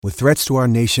With threats to our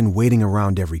nation waiting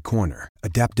around every corner,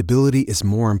 adaptability is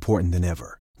more important than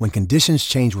ever. When conditions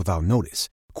change without notice,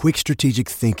 quick strategic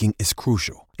thinking is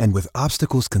crucial. And with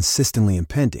obstacles consistently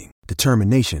impending,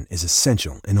 determination is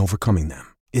essential in overcoming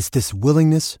them. It's this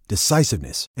willingness,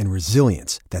 decisiveness, and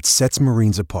resilience that sets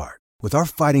Marines apart. With our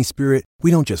fighting spirit, we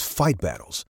don't just fight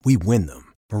battles, we win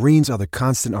them. Marines are the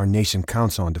constant our nation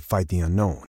counts on to fight the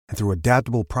unknown. And through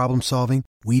adaptable problem solving,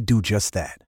 we do just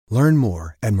that. Learn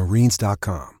more at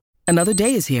marines.com. Another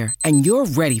day is here, and you're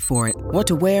ready for it. What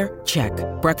to wear? Check.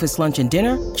 Breakfast, lunch, and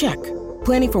dinner? Check.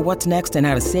 Planning for what's next and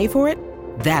how to save for it?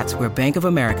 That's where Bank of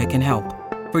America can help.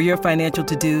 For your financial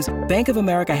to-dos, Bank of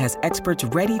America has experts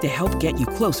ready to help get you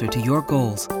closer to your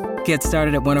goals. Get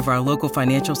started at one of our local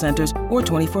financial centers or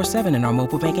 24/7 in our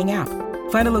mobile banking app.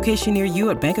 Find a location near you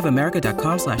at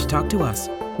bankofamerica.com/talktous.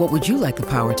 What would you like the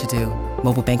power to do?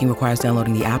 Mobile banking requires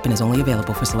downloading the app and is only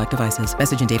available for select devices.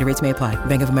 Message and data rates may apply.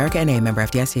 Bank of America N.A., member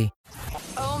FDIC.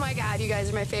 Oh my God, you guys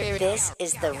are my favorite. This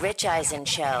is the Rich Eisen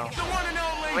Show. The one and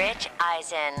only Rich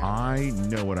Eisen. I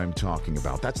know what I'm talking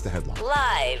about. That's the headline.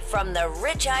 Live from the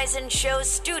Rich Eisen Show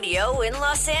studio in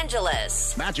Los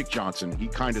Angeles. Magic Johnson, he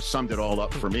kind of summed it all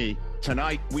up for me.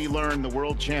 Tonight, we learn the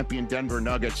world champion Denver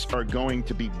Nuggets are going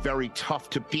to be very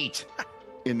tough to beat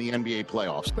in the NBA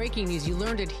playoffs. Breaking news, you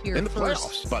learned it here in the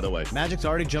first. playoffs, by the way. Magic's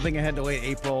already jumping ahead to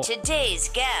April. Today's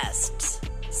guests,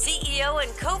 CEO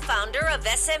and co-founder of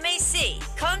SMAC,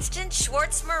 Constance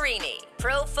Schwartz-Marini,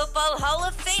 Pro Football Hall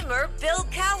of Famer Bill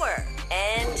Cowher.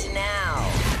 And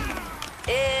now,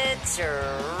 it's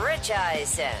Rich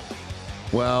Eisen.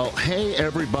 Well, hey,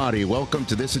 everybody. Welcome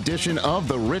to this edition of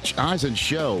The Rich Eisen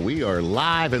Show. We are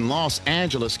live in Los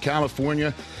Angeles,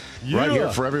 California. Yeah. Right here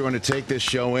for everyone to take this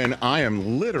show in. I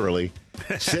am literally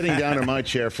sitting down in my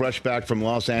chair, fresh back from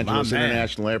Los Angeles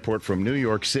International Airport from New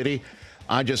York City.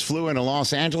 I just flew into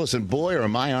Los Angeles, and boy, are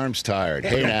my arms tired.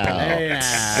 Hey, now.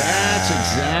 That's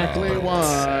exactly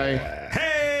why.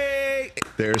 Hey!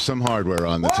 There's some hardware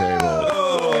on the table.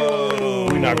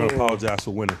 We're not going to apologize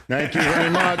for winning. Thank you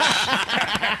very much.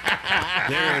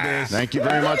 There it is. Thank you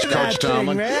very much, Coach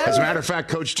Tomlin. As a matter of fact,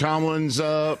 Coach Tomlin's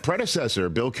predecessor,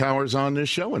 Bill Cowher's on this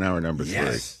show in hour number 3.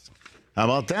 Yes. How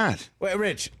about that? Wait,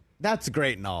 Rich, that's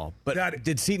great and all, but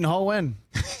did Seton Hall win?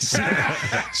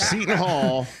 Seton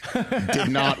Hall did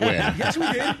not win. Yes,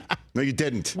 we did. No, you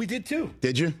didn't. We did, too.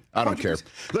 Did you? I don't care.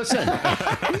 Listen,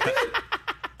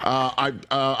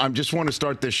 I just want to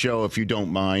start this show, if you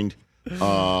don't mind,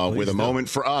 with a moment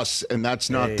for us, and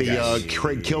that's not the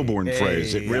Craig Kilborn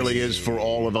phrase. It really is for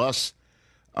all of us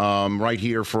right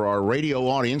here for our radio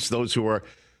audience, those who are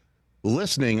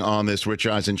listening on this Rich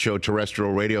Eisen Show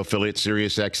terrestrial radio affiliate,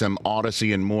 Sirius XM,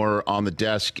 Odyssey, and more. On the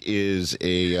desk is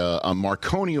a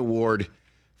Marconi Award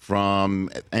from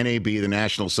NAB, the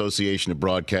National Association of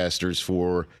Broadcasters,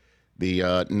 for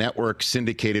the Network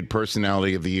Syndicated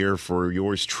Personality of the Year for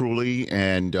yours truly.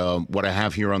 And what I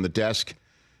have here on the desk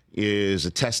is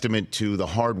a testament to the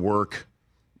hard work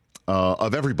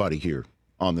of everybody here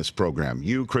on this program.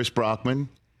 You, Chris Brockman,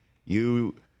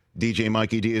 you, DJ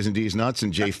Mikey Diaz and D's Nuts,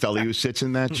 and Jay Felly, who sits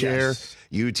in that chair. Yes.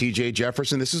 You, TJ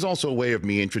Jefferson. This is also a way of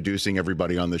me introducing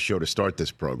everybody on the show to start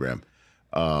this program.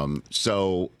 And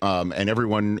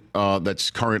everyone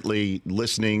that's currently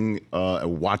listening,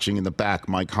 watching in the back,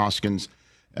 Mike Hoskins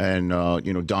and,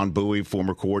 Don Bowie,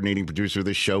 former coordinating producer of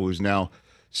this show, who's now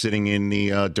sitting in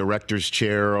the director's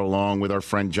chair along with our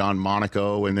friend John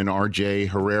Monaco, and then R.J.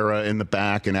 Herrera in the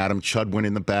back, and Adam Chudwin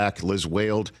in the back, Liz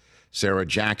Whaled, Sarah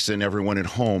Jackson, everyone at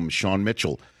home, Sean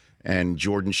Mitchell, and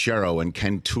Jordan Sherrow, and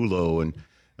Ken Tulo, and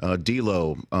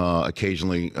D'Lo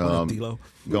occasionally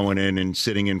going in and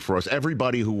sitting in for us.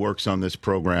 Everybody who works on this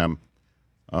program,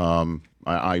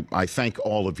 I thank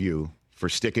all of you for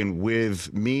sticking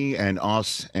with me and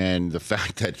us, and the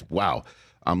fact that, wow,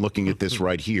 I'm looking at this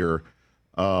right here,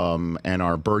 and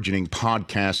our burgeoning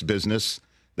podcast business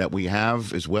that we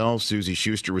have as well. Susie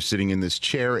Schuster was sitting in this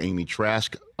chair. Amy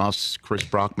Trask, us, Chris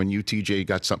Brockman, you, TJ,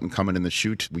 got something coming in the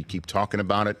chute. We keep talking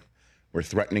about it. We're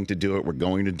threatening to do it. We're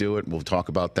going to do it. We'll talk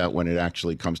about that when it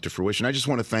actually comes to fruition. I just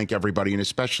want to thank everybody, and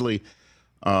especially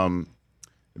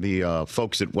the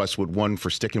folks at Westwood One for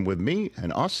sticking with me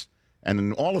and us, and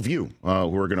then all of you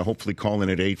who are going to hopefully call in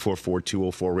at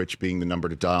 844-204-RICH being the number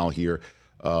to dial here.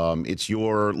 It's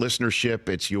your listenership.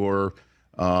 It's your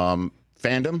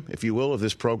fandom, if you will, of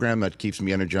this program that keeps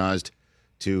me energized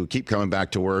to keep coming back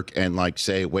to work and,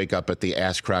 wake up at the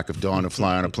ass crack of dawn and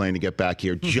fly on a plane to get back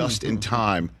here just in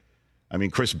time. I mean,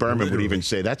 Chris Berman would even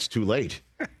say that's too late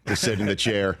to sit in the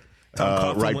chair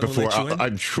right before I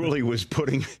truly was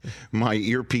putting my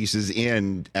earpieces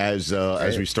in as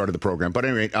we started the program. But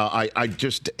anyway, I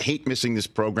just hate missing this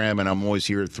program, and I'm always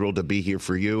thrilled to be here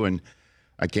for you. And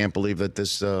I can't believe that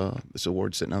this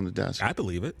award's sitting on the desk. I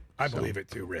believe it. I believe it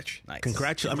too, Rich. Nice.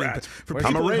 Congratulations.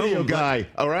 I'm a radio guy,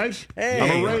 all right? Hey.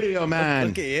 I'm a radio man.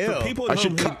 Look at you. For people I at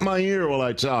should home, cut my ear while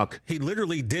I talk. he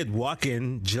literally did walk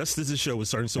in just as the show was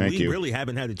starting, so Thank we you. really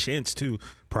haven't had a chance to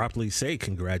properly say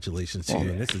congratulations to you.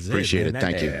 And this is Appreciate it. it.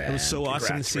 Thank you. It was so awesome to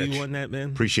Congrats, see Rich. you on that,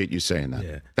 man. Appreciate you saying that.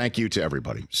 Yeah. Thank you to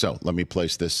everybody. So let me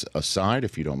place this aside,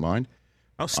 if you don't mind.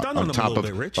 I'll stun on them a little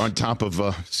bit, Rich. On top of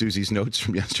Susie's notes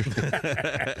from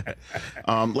yesterday.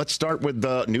 Let's start with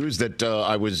the news that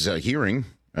I was hearing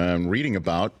and reading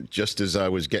about just as I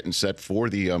was getting set for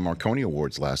the Marconi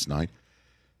Awards last night.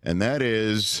 And that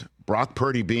is Brock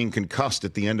Purdy being concussed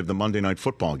at the end of the Monday Night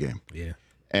Football game. Yeah.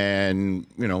 And,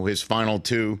 his final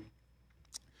two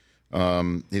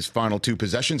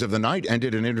possessions of the night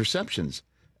ended in interceptions.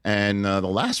 And the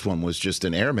last one was just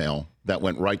an airmail that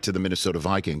went right to the Minnesota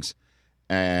Vikings.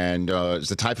 And it's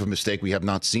the type of mistake we have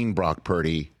not seen Brock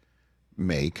Purdy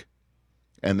make.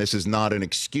 And this is not an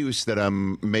excuse that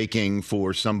I'm making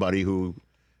for somebody who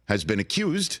has been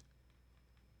accused.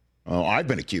 I've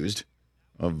been accused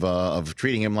of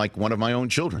treating him like one of my own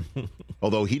children.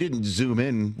 Although he didn't zoom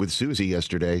in with Susie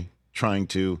yesterday trying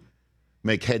to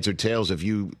make heads or tails of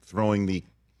you throwing the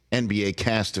NBA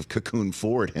cast of Cocoon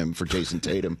 4 at him for Jason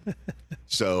Tatum.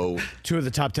 So 2 of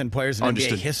the top 10 players in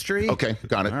NBA history. Okay,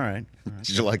 got it. All right.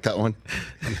 Did you like that one?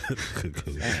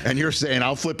 And you're saying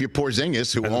I'll flip you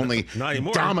Porzingis, who only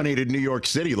dominated New York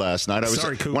City last night.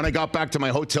 When I got back to my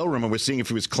hotel room, I was seeing if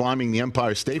he was climbing the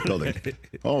Empire State Building.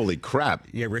 Holy crap!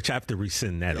 Yeah, Rich, I have to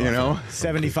rescind that.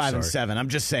 75-7. I'm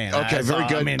just saying. Okay, very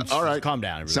good. I mean, all right, calm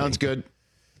down. Everybody. Sounds good.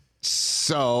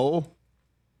 So,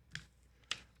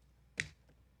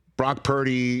 Brock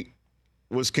Purdy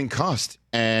was concussed,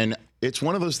 and it's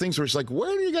one of those things where it's like,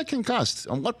 where did he get concussed?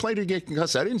 On what play did he get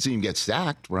concussed? I didn't see him get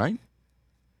sacked, right?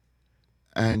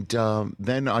 And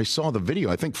then I saw the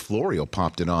video. I think Florio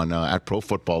popped it on at Pro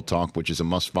Football Talk, which is a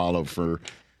must-follow for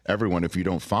everyone if you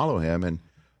don't follow him. And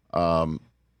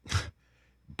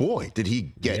boy, did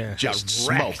he get just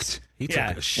smoked. He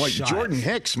took a shot. Like Jordan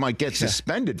Hicks might get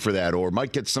suspended for that, or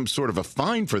might get some sort of a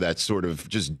fine for that sort of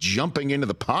just jumping into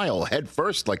the pile head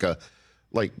first, like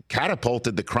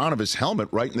catapulted the crown of his helmet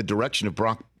right in the direction of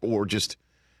Brock, or just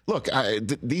look.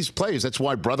 These plays. That's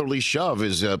why brotherly shove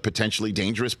is a potentially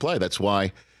dangerous play. That's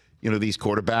why these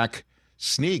quarterback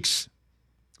sneaks.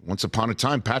 Once upon a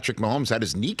time, Patrick Mahomes had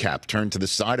his kneecap turned to the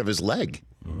side of his leg.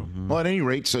 Mm-hmm. Well, at any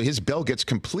rate, so his bell gets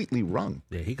completely rung.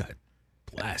 Yeah, he got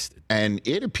blasted. And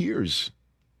it appears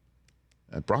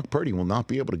that Brock Purdy will not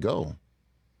be able to go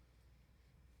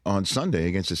on Sunday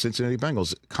against the Cincinnati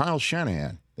Bengals. Kyle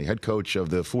Shanahan, the head coach of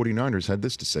the 49ers, had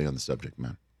this to say on the subject,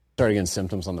 man. Started getting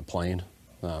symptoms on the plane.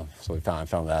 So we found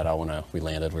that out when we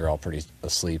landed. We were all pretty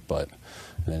asleep, and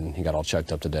then he got all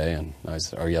checked up today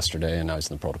or yesterday, and now he's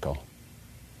in the protocol.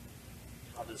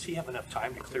 Does he have enough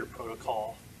time to clear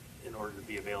protocol in order to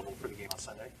be available for the game on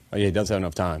Sunday? Oh, yeah, he does have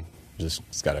enough time. He's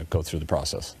got to go through the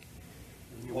process.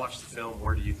 When you watch the film,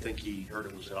 where do you think he hurt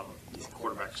him? Was it on the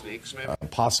quarterback sneaks, maybe?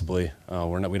 Possibly.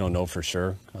 We don't know for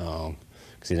sure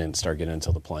because he didn't start getting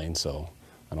until the plane, so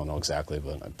I don't know exactly,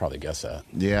 but I'd probably guess that.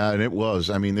 Yeah, and it was.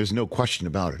 I mean, there's no question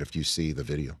about it if you see the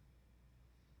video.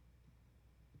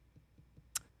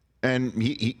 And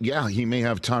he may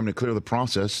have time to clear the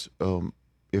process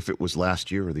if it was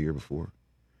last year or the year before.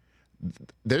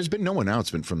 There's been no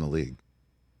announcement from the league,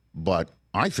 but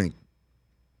I think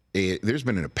there's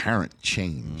been an apparent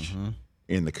change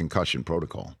in the concussion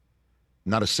protocol.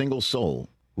 Not a single soul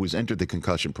who has entered the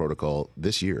concussion protocol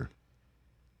this year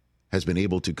has been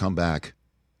able to come back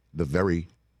the very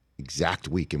exact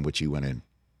week in which he went in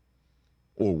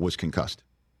or was concussed.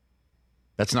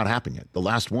 That's not happened yet. The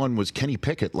last one was Kenny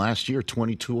Pickett last year,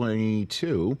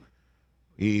 2022.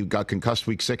 He got concussed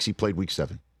week 6. He played week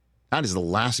 7. That is the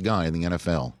last guy in the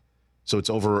NFL. So it's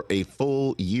over a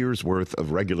full year's worth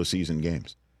of regular season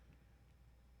games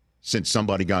since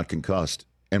somebody got concussed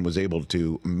and was able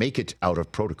to make it out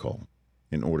of protocol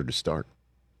in order to start.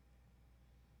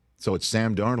 So it's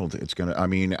Sam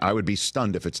Darnold. I would be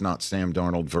stunned if it's not Sam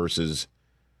Darnold versus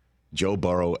Joe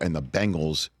Burrow and the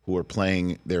Bengals, who are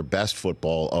playing their best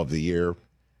football of the year,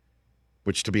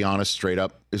 which, to be honest, straight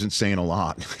up, isn't saying a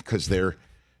lot because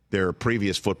their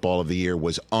previous football of the year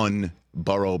was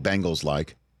un-Burrow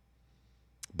Bengals-like.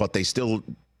 But they still,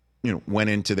 went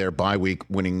into their bye week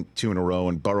winning 2 in a row,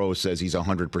 and Burrow says he's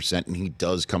 100%, and he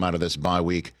does come out of this bye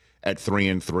week at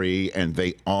 3-3, and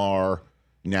they are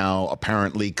now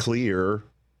apparently clear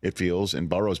it feels, in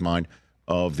Burrow's mind,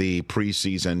 of the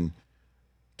preseason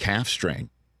calf strain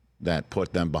that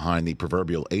put them behind the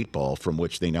proverbial 8-ball, from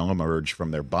which they now emerge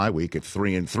from their bye week at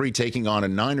 3-3, taking on a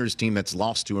Niners team that's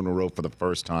lost 2 in a row for the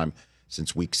first time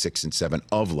since week 6 and 7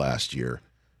 of last year.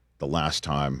 The last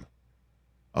time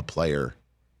a player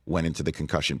went into the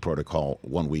concussion protocol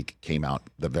 1 week, came out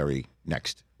the very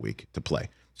next week to play.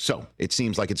 So it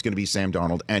seems like it's going to be Sam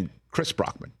Darnold and Chris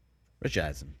Brockman. Rich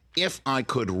Eisen. If I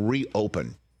could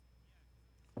reopen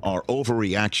our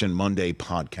Overreaction Monday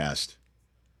podcast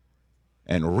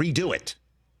and redo it,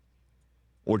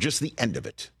 or just the end of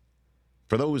it,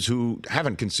 for those who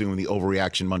haven't consumed the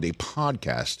Overreaction Monday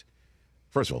podcast,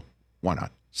 first of all, why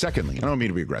not? Secondly, I don't mean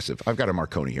to be aggressive. I've got a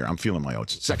Marconi here. I'm feeling my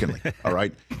oats. Secondly, all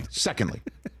right? Secondly,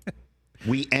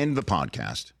 we end the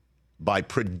podcast by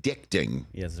predicting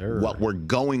what we're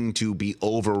going to be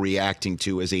overreacting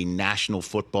to as a National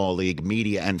Football League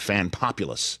media and fan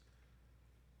populace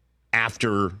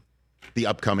after the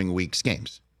upcoming week's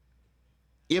games.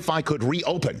 If I could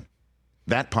reopen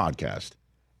that podcast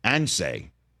and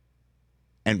say,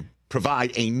 and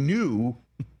provide a new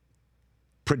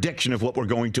prediction of what we're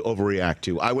going to overreact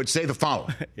to, I would say the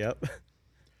following. Yep.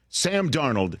 Sam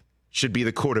Darnold should be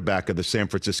the quarterback of the San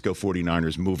Francisco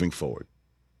 49ers moving forward.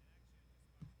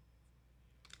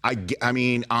 I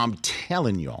mean, I'm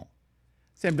telling y'all.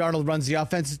 Sam Darnold runs the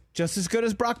offense just as good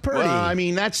as Brock Purdy. Well, I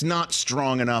mean, that's not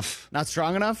strong enough. Not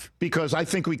strong enough? Because I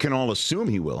think we can all assume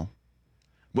he will.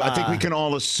 Well, I think we can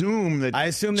all assume that. I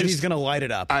assume that he's going to light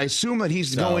it up. I assume that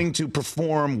he's going to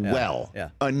perform well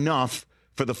enough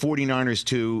for the 49ers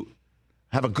to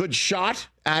have a good shot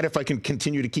at, if I can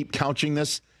continue to keep couching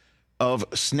this, of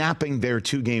snapping their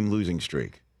 2-game losing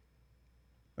streak.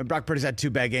 When Brock Purdy's had 2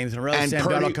 bad games in a row, and Sam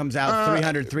Darnold comes out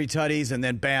 303 tutties, and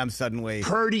then bam, suddenly.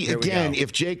 Purdy, again,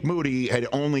 if Jake Moody had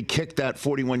only kicked that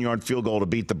 41-yard field goal to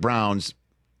beat the Browns,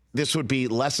 this would be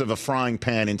less of a frying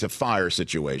pan into fire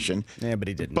situation. Yeah, but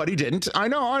he didn't. But he didn't. I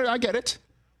know, I get it.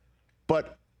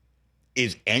 But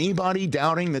is anybody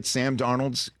doubting that Sam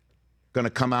Darnold's going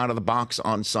to come out of the box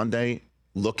on Sunday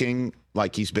looking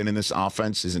like he's been in this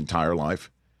offense his entire life?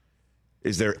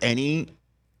 Is there any...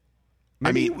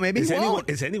 Maybe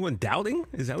is anyone doubting?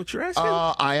 Is that what you're asking?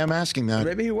 I am asking that.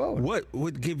 Maybe he won't. What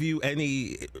would give you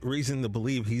any reason to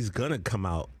believe he's going to come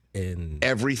out in...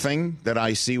 Everything that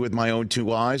I see with my own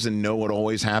 2 eyes and know what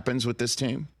always happens with this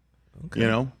team. Okay. You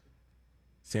know?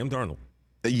 Sam Darnold.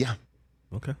 Yeah.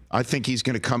 Okay. I think he's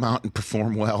going to come out and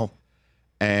perform well.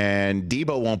 And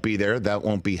Debo won't be there. That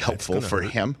won't be helpful for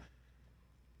him.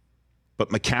 But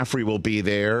McCaffrey will be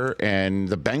there, and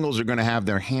the Bengals are going to have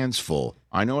their hands full.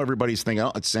 I know everybody's thinking,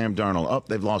 oh, it's Sam Darnold. Oh,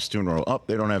 they've lost 2 in a row. Oh,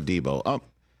 they don't have Debo. Oh,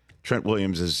 Trent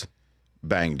Williams is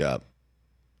banged up.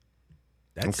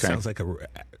 That sounds like a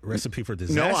recipe for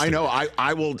disaster. No, I know.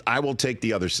 I will take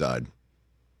the other side.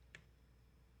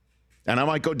 And I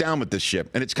might go down with this ship.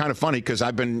 And it's kind of funny because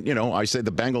I've been, I say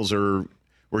the Bengals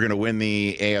we're going to win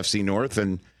the AFC North,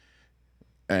 and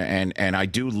I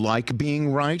do like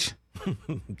being right.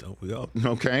 Don't we all?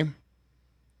 Okay.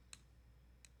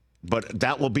 But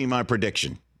that will be my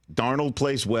prediction. Darnold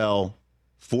plays well.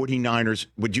 49ers.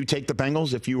 Would you take the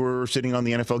Bengals if you were sitting on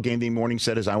the NFL Game Day morning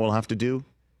set, as I will have to do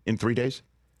in 3 days?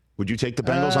 Would you take the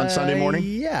Bengals on Sunday morning?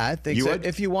 Yeah, I think you so. Would?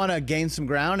 If you want to gain some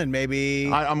ground and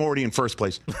maybe... I'm already in first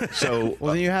place. So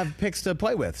well, then you have picks to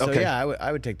play with. So, okay. yeah,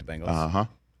 I would take the Bengals. Uh-huh.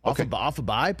 Okay. Off a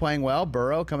bye, playing well.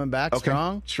 Burrow coming back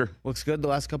strong. Sure. Looks good the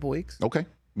last couple weeks. Okay.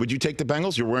 Would you take the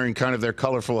Bengals? You're wearing kind of their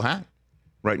colorful hat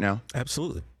right now.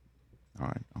 Absolutely. All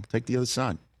right. I'll take the other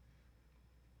side.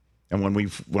 And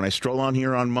when I stroll on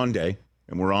here on Monday,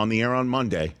 and we're on the air on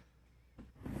Monday,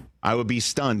 I would be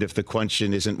stunned if the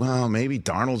question isn't, well, maybe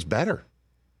Darnold's better.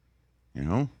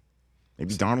 Maybe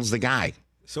Darnold's the guy.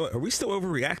 So are we still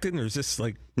overreacting, or is this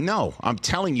like... No, I'm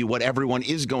telling you what everyone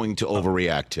is going to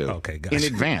overreact to. Okay, gotcha. In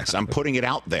advance. I'm putting it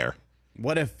out there.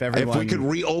 What if everyone... If we could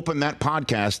reopen that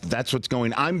podcast, that's what's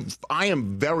going... I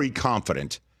am very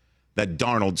confident that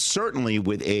Darnold, certainly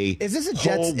with a... Is this a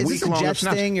Jets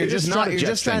thing? You're just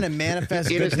trying to manifest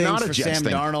good things for Sam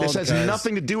Darnold? This has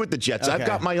nothing to do with the Jets. Okay. I've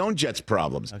got my own Jets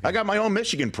problems. Okay. I got my own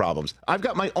Michigan problems. I've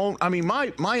got my own... I mean, my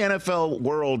NFL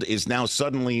world is now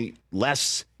suddenly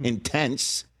less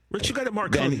intense Rich, you got it,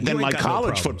 Marconi. than my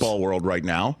college football world right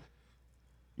now.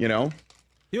 You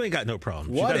ain't got no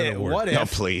problems. What if? No,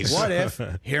 please. What if?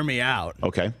 Hear me out.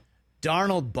 Okay.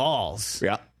 Darnold balls.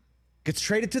 Yeah. Gets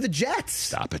traded to the Jets.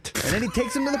 Stop it. And then he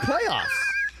takes him to the playoffs.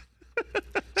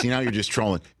 See, now you're just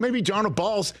trolling. Maybe Darnold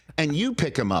balls and you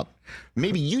pick him up.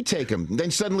 Maybe you take him.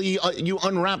 Then suddenly you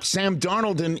unwrap Sam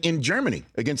Darnold in Germany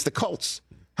against the Colts.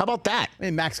 How about that? I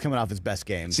mean, Mac's coming off his best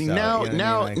game. See, so, now, you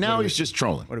know what I mean? now he's just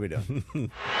trolling. What are we doing?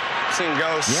 Seen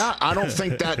ghosts. Yeah, I don't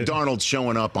think that Darnold's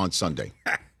showing up on Sunday.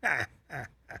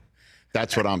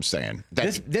 That's what I'm saying.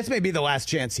 This may be the last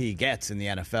chance he gets in the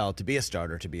NFL to be a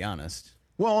starter, to be honest.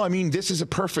 Well, I mean, this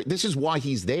is why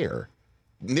he's there.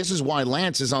 This is why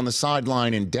Lance is on the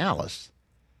sideline in Dallas.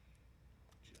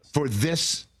 For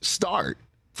this start.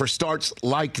 For starts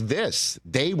like this.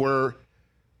 They were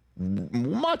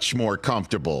much more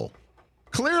comfortable.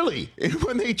 Clearly,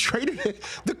 when they traded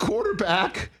the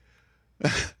quarterback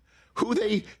who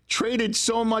they traded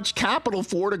so much capital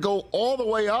for to go all the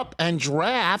way up and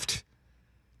draft,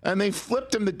 and they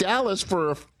flipped him to Dallas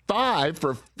for a 5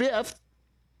 for 5th.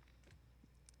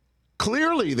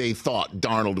 Clearly, they thought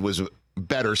Darnold was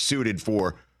better suited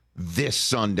for this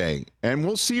Sunday, and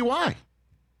we'll see why.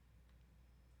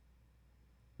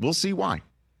 We'll see why.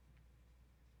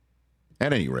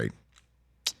 At any rate,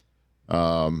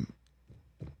 that's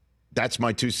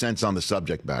my 2 cents on the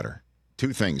subject matter.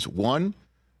 2 things. One,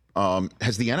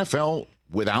 has the NFL,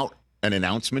 without an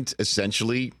announcement,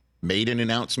 essentially made an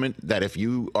announcement that if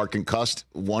you are concussed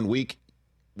 1 week,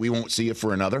 we won't see you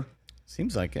for another?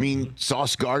 Seems like it. I mean,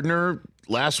 Sauce Gardner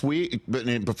last week,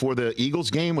 before the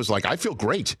Eagles game, was like, I feel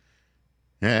great.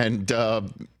 And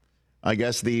I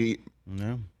guess Jimmy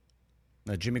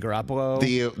Garoppolo.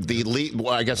 The league,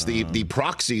 well, I guess the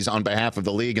proxies on behalf of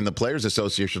the league and the Players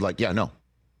Association are like, yeah, no.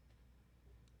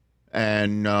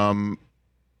 And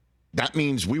that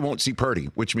means we won't see Purdy,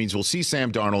 which means we'll see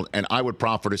Sam Darnold, and I would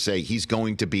proffer to say he's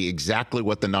going to be exactly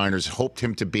what the Niners hoped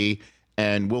him to be,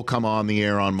 and we'll come on the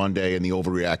air on Monday, and the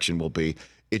overreaction will be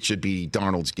it should be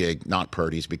Darnold's gig, not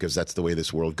Purdy's, because that's the way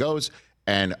this world goes,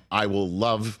 and I will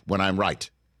love when I'm right.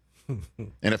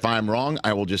 And if I'm wrong,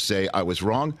 I will just say I was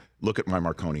wrong. Look at my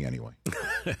Marconi anyway.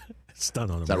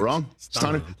 Stun on him. Is that wrong?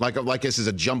 Stun like this is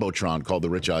a jumbotron called the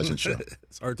Rich Eisen Show.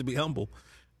 It's hard to be humble.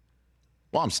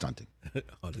 Well, I'm stunting.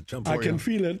 I can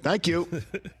feel it. Thank you.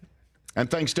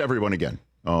 And thanks to everyone again.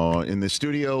 In the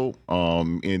studio,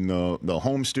 in the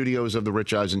home studios of the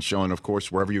Rich Eisen Show, and, of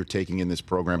course, wherever you're taking in this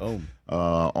program.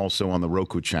 Also on the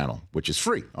Roku channel, which is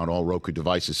free on all Roku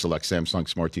devices. Select Samsung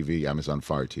Smart TV, Amazon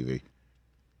Fire TV,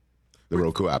 the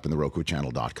Roku app, and the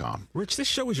RokuChannel.com. Rich, this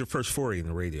show was your first foray in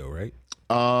the radio, right?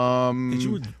 I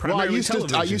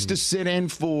used to sit in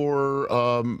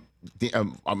for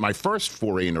my first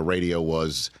foray into radio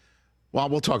was. Well,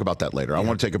 we'll talk about that later. Yeah. I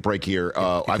want to take a break here.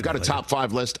 I've got a top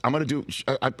 5 list. I'm going to do.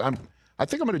 I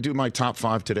think I'm going to do my top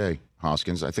 5 today,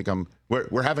 Hoskins. I think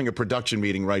we're having a production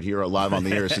meeting right here live on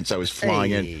the air since I was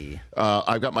flying in.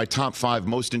 I've got my top 5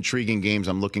 most intriguing games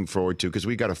I'm looking forward to because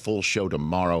we got a full show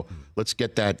tomorrow. Let's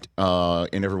get that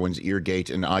in everyone's ear gate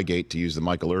and eye gate, to use the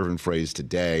Michael Irvin phrase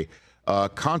today.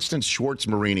 Constance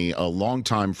Schwartz-Marini, a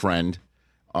longtime friend,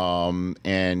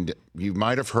 and you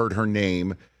might have heard her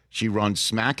name. She runs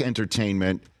Smack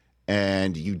Entertainment,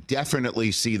 and you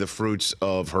definitely see the fruits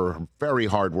of her very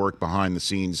hard work behind the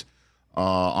scenes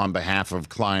on behalf of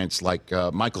clients like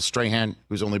Michael Strahan,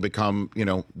 who's only become,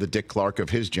 the Dick Clark of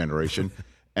his generation,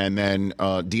 and then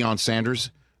Deion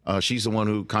Sanders. She's the one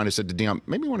who kind of said to Deion,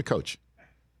 maybe you want to coach.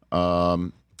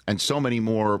 And so many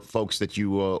more folks that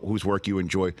whose work you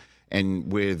enjoy.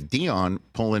 And with Deion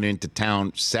pulling into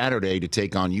town Saturday to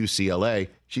take on UCLA,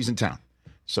 she's in town.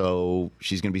 So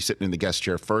she's going to be sitting in the guest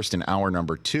chair first in hour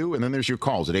number 2. And then there's your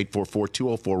calls at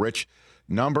 844-204-RICH,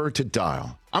 number to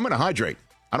dial. I'm going to hydrate.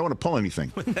 I don't want to pull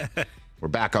anything. We're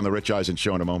back on the Rich Eisen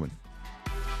Show in a moment.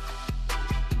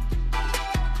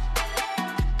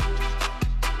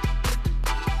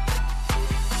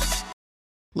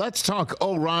 Let's talk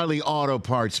O'Reilly Auto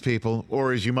Parts, people.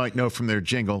 Or as you might know from their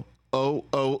jingle,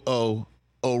 O'Reilly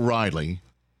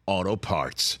Auto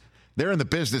Parts. They're in the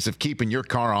business of keeping your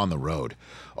car on the road.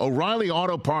 O'Reilly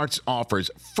Auto Parts offers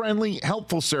friendly,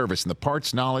 helpful service and the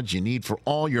parts knowledge you need for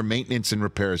all your maintenance and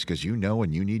repairs, because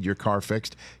when you need your car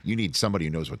fixed, you need somebody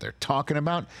who knows what they're talking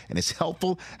about and is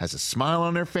helpful, has a smile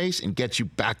on their face, and gets you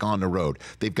back on the road.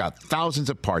 They've got thousands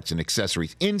of parts and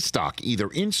accessories in stock, either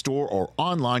in-store or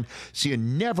online, so you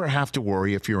never have to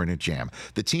worry if you're in a jam.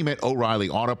 The team at O'Reilly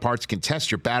Auto Parts can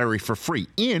test your battery for free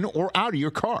in or out of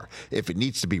your car. If it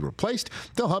needs to be replaced,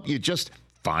 they'll help you just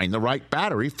find the right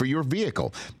battery for your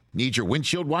vehicle. Need your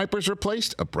windshield wipers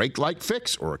replaced, a brake light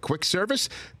fix, or a quick service?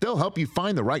 They'll help you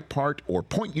find the right part or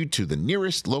point you to the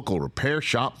nearest local repair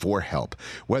shop for help.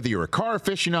 Whether you're a car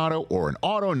aficionado or an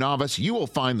auto novice, you will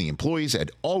find the employees at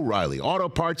O'Reilly Auto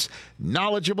Parts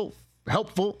knowledgeable,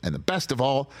 helpful, and the best of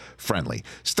all, friendly.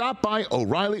 Stop by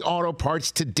O'Reilly Auto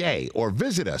Parts today or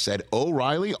visit us at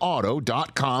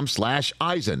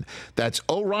O'ReillyAuto.com/Eisen. That's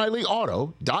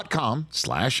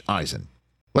O'ReillyAuto.com/Eisen.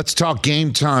 Let's talk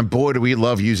Game Time. Boy, do we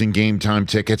love using Game Time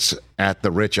tickets at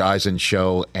the Rich Eisen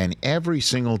Show. And every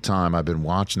single time I've been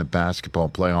watching the basketball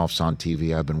playoffs on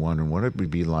TV, I've been wondering what it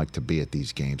would be like to be at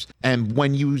these games. And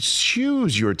when you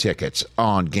choose your tickets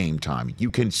on Game Time, you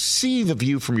can see the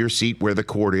view from your seat where the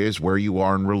court is, where you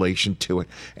are in relation to it.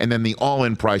 And then the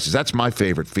all-in prices. That's my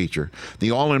favorite feature.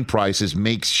 The all-in prices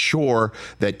makes sure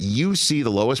that you see the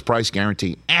lowest price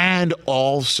guarantee and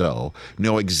also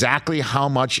know exactly how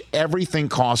much everything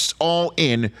costs all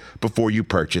in before you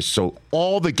purchase. So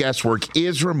all the guesswork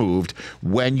is removed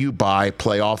when you buy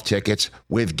playoff tickets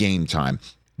with Game Time.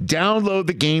 Download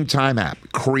the Game Time app,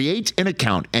 create an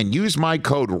account, and use my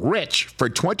code RICH for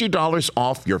 $20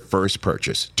 off your first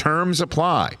purchase. Terms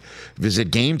apply.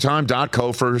 Visit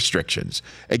GameTime.co for restrictions.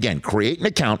 Again, create an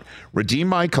account, redeem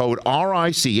my code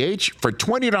RICH for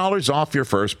 $20 off your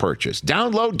first purchase.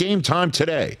 Download Game Time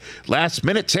today. Last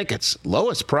minute tickets,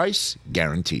 lowest price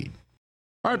guaranteed.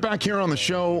 All right, back here on the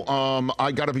show,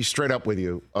 I got to be straight up with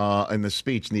you in the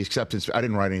speech and the acceptance. I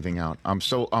didn't write anything out. I'm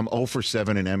 0 for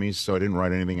 7 in Emmys, so I didn't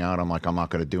write anything out. I'm like, I'm not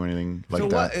going to do anything like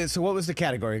that. So what was the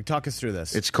category? Talk us through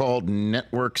this. It's called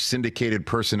Network Syndicated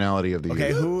Personality of the Year.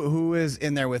 Okay, who is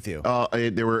in there with you?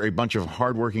 There were a bunch of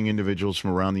hardworking individuals from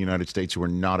around the United States who were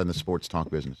not in the sports talk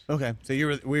business. Okay, so you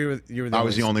were the I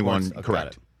was the only one,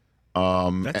 correct.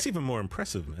 That's even more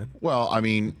impressive, man. Well, I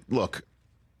mean, look.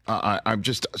 I'm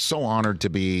just so honored to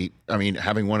be,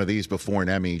 having one of these before an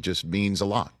Emmy just means a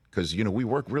lot because, we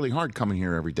work really hard coming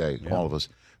here every day, all of us.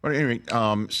 But anyway,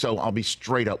 so I'll be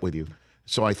straight up with you.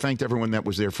 So I thanked everyone that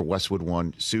was there for Westwood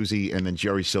One, Susie, and then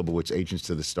Jerry Silbowitz, Agents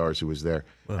to the Stars, who was there.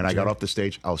 Well, and I got off the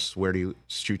stage. I'll swear to you,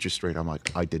 shoot you straight. I'm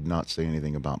like, I did not say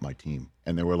anything about my team.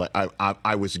 And they were like,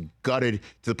 I was gutted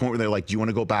to the point where they're like, do you want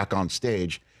to go back on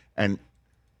stage? And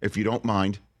if you don't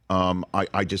mind,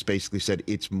 I just basically said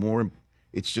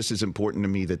it's just as important to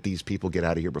me that these people get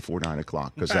out of here before 9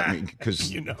 o'clock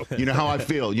because you know how I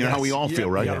feel. You know how we all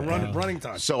feel, right? Running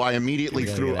time. So I immediately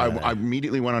I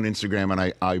immediately went on Instagram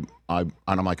and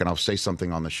I'm like, and I'll say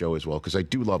something on the show as well because I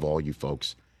do love all you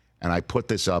folks. And I put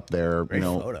this up there. Great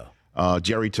photo.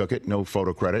 Jerry took it, no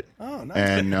photo credit. Oh, nice.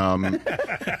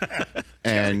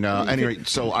 And anyway,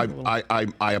 so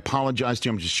I apologize to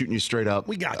you. I'm just shooting you straight up.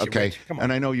 We got you. Okay, Rich. Come on.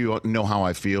 And I know you know how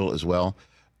I feel as well.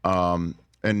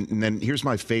 And then here's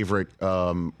my favorite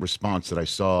response that I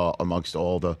saw amongst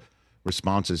all the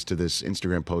responses to this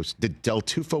Instagram post. Did Del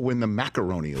Tufo win the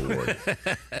Macaroni Award?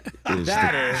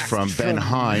 From Ben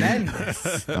Hine.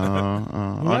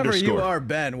 Whoever you are,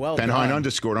 Ben, well Ben done. Hine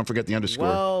underscore. Don't forget the underscore.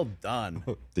 Well done.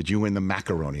 Did you win the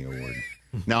Macaroni Award?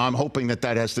 Now, I'm hoping that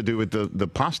has to do with the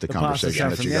pasta conversation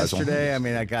that from you guys yesterday.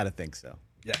 I got to think so.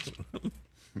 Yes.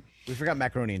 We forgot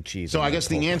macaroni and cheese. So I guess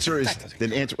the answer is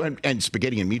and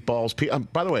spaghetti and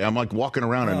meatballs. By the way, I'm like walking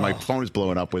around and my phone is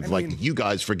blowing up with you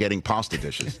guys forgetting pasta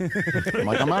dishes. I'm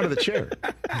like, I'm out of the chair.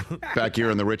 Back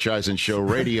here on the Rich Eisen Show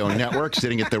Radio Network,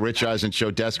 sitting at the Rich Eisen Show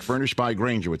desk, furnished by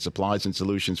Grainger with supplies and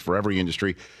solutions for every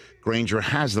industry. Grainger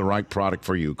has the right product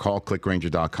for you. Call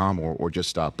clickgrainger.com or just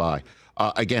stop by.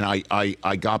 Again,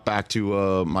 I got back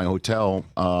to my hotel.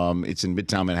 It's in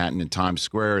Midtown Manhattan in Times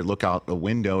Square. Look out the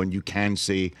window and you can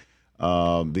see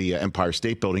the Empire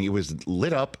State Building. It was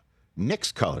lit up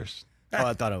Knicks colors. Oh,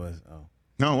 I thought it was. Oh.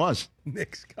 No, it was.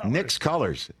 Knicks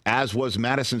colors, as was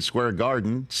Madison Square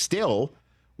Garden. Still,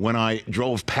 when I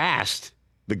drove past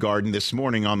the Garden this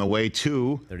morning on the way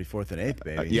to 34th and 8th,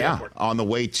 baby. On the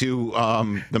way to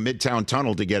the Midtown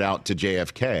Tunnel to get out to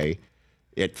JFK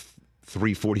at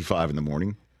 3:45 in the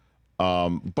morning.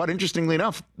 But interestingly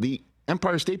enough, the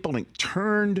Empire State Building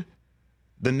turned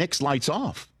the Knicks lights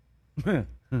off.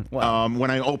 Wow.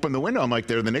 When I opened the window, I'm like,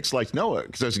 there are the Knicks lights. No,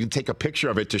 because I was going to take a picture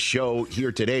of it to show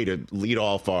here today to lead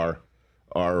off our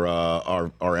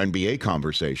NBA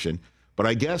conversation. But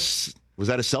I guess, was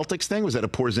that a Celtics thing? Was that a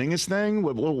Porzingis thing?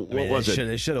 What was it?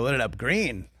 They should have lit it up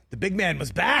green. The big man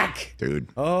was back, dude.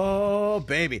 Oh,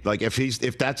 baby! Like if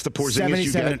that's the Porzingis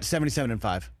you get,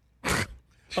 77-5.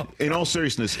 In all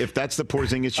seriousness, if that's the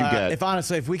Porzingis you get,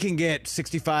 if we can get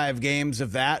 65 games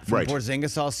of that from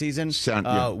Porzingis all season,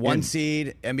 one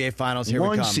seed, NBA Finals, here we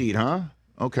come. One seed, huh?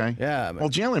 Okay. Yeah. Well,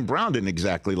 Jaylen Brown didn't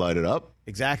exactly light it up.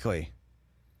 Exactly.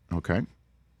 Okay.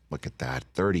 Look at that,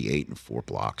 38 and 4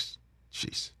 blocks.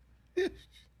 Jeez.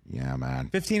 Yeah, man.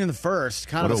 15 in the first,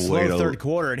 kind of a slow third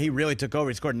quarter, and he really took over.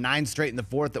 He scored 9 straight in the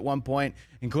fourth at one point,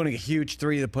 including a huge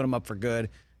 3 to put him up for good.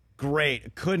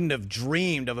 Great. Couldn't have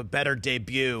dreamed of a better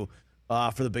debut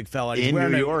for the big fella. In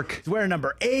New York. He's wearing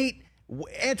number 8.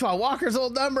 Antoine Walker's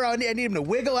old number. I need him to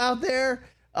wiggle out there.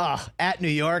 At New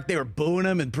York, they were booing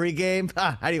him in pregame.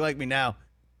 How do you like me now?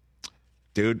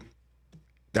 Dude,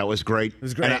 That was great. It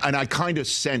was great. And I kind of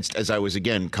sensed as I was,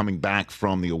 again, coming back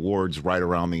from the awards right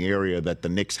around the area that the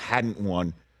Knicks hadn't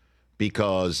won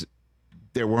because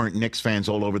there weren't Knicks fans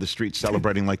all over the street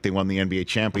celebrating like they won the NBA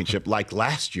championship like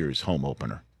last year's home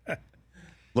opener. A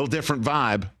little different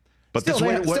vibe. But still,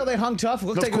 they hung tough. It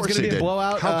looked like it was going to be a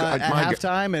blowout at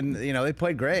halftime, and they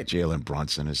played great. Jalen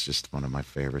Brunson is just one of my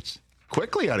favorites.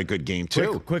 Quickly had a good game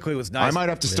too. Quickly was nice. I might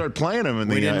have to start playing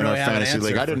him in our fantasy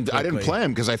league. I didn't play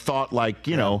him because I thought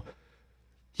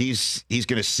he's going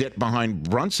to sit behind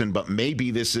Brunson, but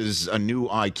maybe this is a new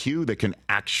IQ that can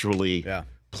actually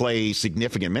play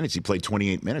significant minutes. He played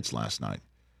 28 minutes last night,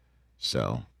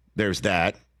 so there's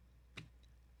that.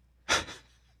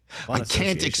 I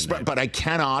can't express, but I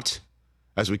cannot.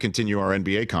 As we continue our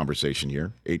NBA conversation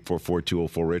here,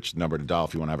 844-204-RICH, number to dial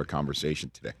if you want to have a conversation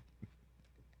today.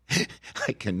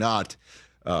 I cannot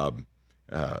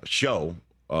show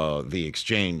the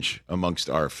exchange amongst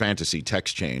our fantasy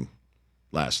text chain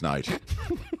last night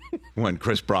when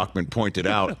Chris Brockman pointed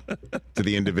out to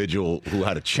the individual who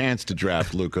had a chance to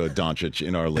draft Luka Doncic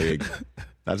in our league.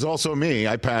 That's also me.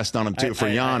 I passed on him, too, for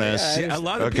Giannis. A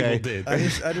lot of people did. I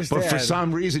understand. But for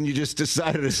some reason, you just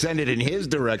decided to send it in his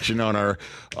direction on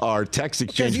our text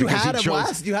exchange. You had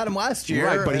him last year.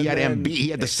 Right, but he had Embiid. He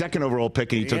had the second overall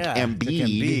pick, and he took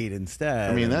Embiid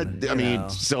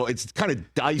instead. So it's kind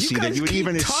of dicey that you would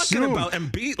even talking assume. about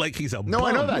Embiid like he's a bum. No,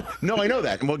 I know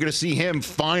that. And we're going to see him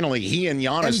finally. He and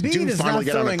Giannis finally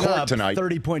get on the court tonight.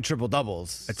 30-point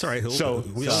triple-doubles. That's all right.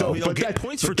 We don't get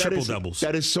points for triple-doubles.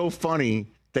 That is so funny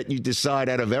that you decide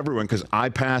out of everyone, because I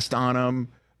passed on him.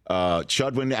 Adam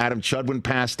Chudwin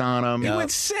passed on him. He went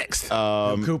sixth.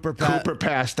 Cooper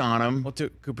passed on him. Well,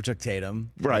 Cooper took Tatum.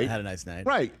 Right. Had a nice night.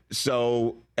 Right.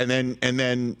 So, and then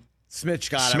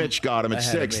Smich got him at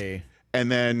sixth. And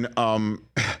then and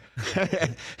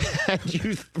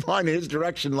you find his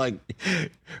direction, like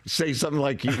say something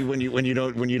like when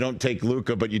you don't take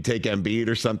Luka but you take Embiid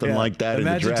or something like that.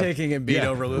 Imagine in the draft. taking Embiid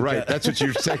over Luka. Right. That's what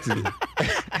you're texting.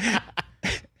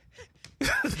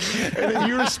 And then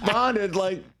you responded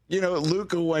like,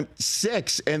 Luka went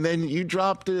 6, and then you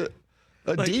dropped a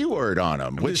D word on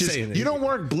him, which is you don't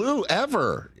work blue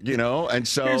ever, and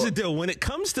so here's the deal. When it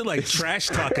comes to like trash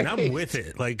talking, I'm with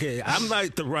it. Like, I'm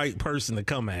not the right person to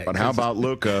come at. But how about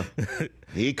Luka?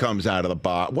 He comes out of the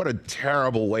box. What a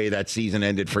terrible way that season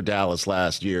ended for Dallas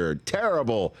last year.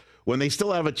 Terrible. When they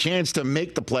still have a chance to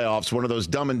make the playoffs, one of those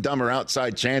Dumb and Dumber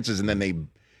outside chances, and then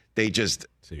they just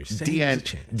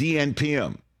DNP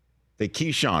him. They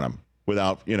quiche on him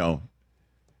without,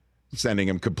 sending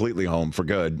him completely home for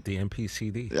good.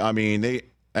 DNP-CD. I mean,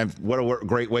 what a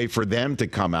great way for them to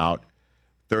come out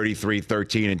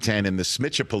 33-13-10 in the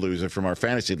Smitchapalooza from our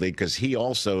fantasy league, because he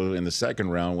also, in the second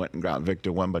round, went and got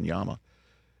Victor Wembanyama.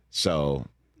 So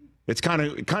it's kind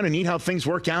of neat how things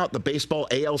work out. The baseball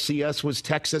ALCS was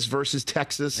Texas versus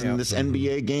Texas, and this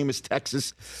NBA game is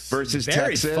Texas versus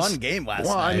Texas. Very fun game last night.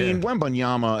 Well, I mean,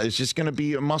 Wembanyama is just going to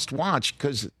be a must-watch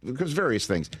because various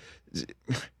things.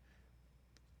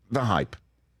 The hype.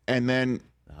 And then,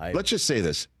 let's just say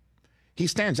this. He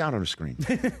stands out on a screen.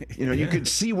 You could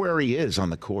see where he is on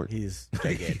the court. He's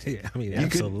gigantic. I mean,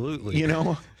 absolutely.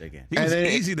 Gigantic. He was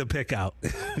easy to pick out.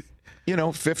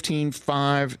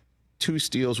 15-5, 2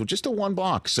 steals with just a 1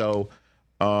 block. So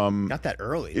got that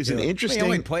early. It's an interesting. He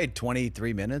only played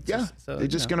 23 minutes. Yeah, so, they're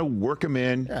just going to work him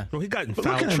in. Yeah. Well, he got in But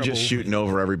foul look at trouble. him just shooting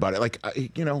over everybody. Like,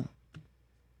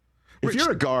 if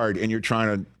you're a guard and you're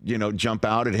trying to, jump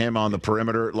out at him on the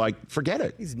perimeter, like, forget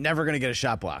it. He's never going to get a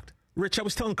shot blocked. Rich, I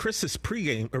was telling Chris this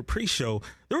pregame or pre-show,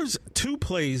 there was 2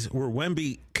 plays where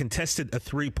Wemby contested a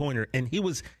 3-pointer, and he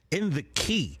was in the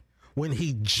key when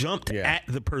he jumped at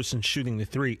the person shooting the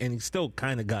 3, and he still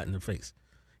kind of got in the face.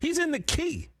 He's in the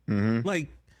key. Mm-hmm. Like,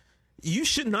 you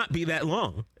should not be that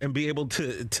long and be able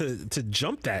to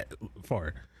jump that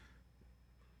far.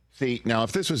 See, now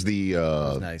if this was the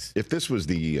nice. If this was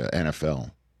the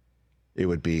NFL, it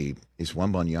would be, is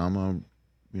Wembanyama,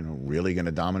 really going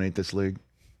to dominate this league?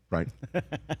 Right.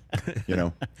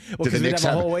 Well, do the Knicks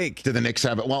have a whole week? Do the Knicks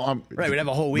have it? Well, right. We'd have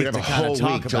a whole week. We'd have to a whole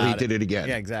talk week till he did it again.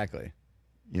 Yeah, exactly.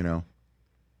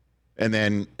 And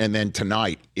then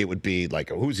tonight it would be like,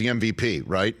 who's the MVP?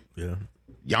 Right. Yeah.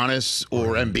 Giannis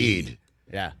or Embiid.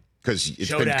 Yeah. Because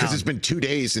it's been 2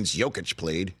 days since Jokic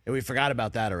played. And we forgot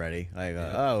about that already.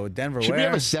 Like, Denver. Should we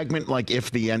have a segment like if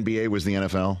the NBA was the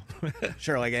NFL?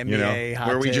 Sure, like NBA hot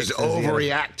where we just takes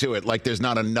overreact to it, like there's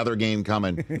not another game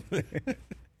coming.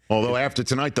 Although after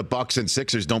tonight, the Bucks and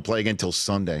Sixers don't play again until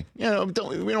Sunday. We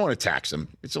don't want to tax them.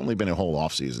 It's only been a whole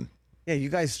offseason. Yeah, you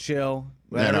guys chill.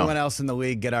 Let everyone else in the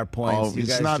league get our points.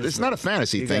 It's not a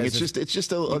fantasy thing. It's just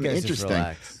an interesting,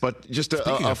 but just a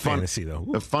fun fantasy though.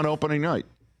 A fun opening night.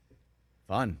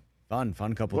 Fun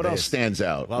couple What days. else stands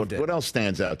out? What else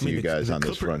stands out to you guys on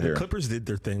this front here? The Clippers did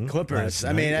their thing. Clippers.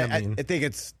 I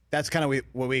think that's kind of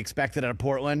what we expected out of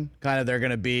Portland. Kind of they're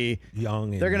going to be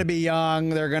young. They're going to be young.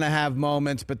 They're going to have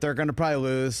moments, but they're going to probably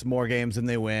lose more games than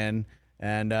they win.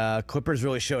 And Clippers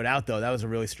really showed out, though. That was a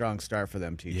really strong start for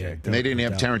them, TJ. Yeah, and they didn't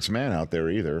have Terrence Mann out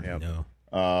there either. Yep. No.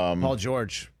 Paul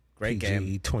George, great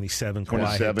game. 27,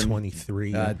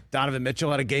 23. Donovan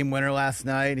Mitchell had a game winner last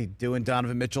night. He's doing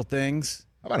Donovan Mitchell things.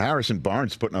 How about Harrison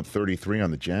Barnes putting up 33 on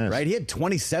the Jazz? Right, he had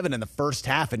 27 in the first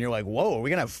half, and you're like, whoa, are we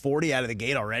going to have 40 out of the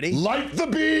gate already? Light the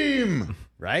beam!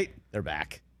 Right? They're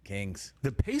back. Kings.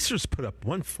 The Pacers put up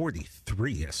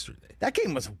 143 yesterday. That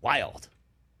game was wild.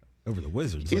 Over the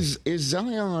Wizards. Is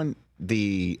Zion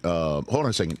the hold on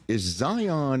a second. Is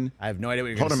Zion I have no idea what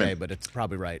you're going to say, but it's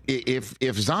probably right. If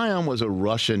Zion was a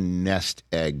Russian nest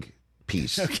egg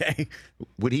piece, okay,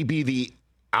 would he be the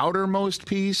outermost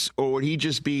piece or would he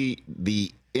just be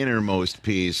the innermost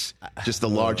piece, just the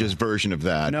largest version of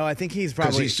that? No, I think he's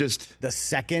probably just the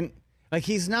second. Like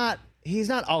he's not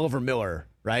Oliver Miller,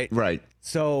 right? Right.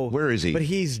 So where is he? But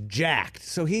he's jacked.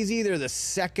 So he's either the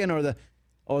second or the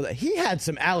he had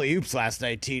some alley-oops last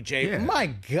night, TJ. Yeah. My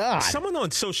God. Someone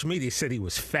on social media said he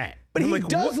was fat. But he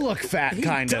does look fat,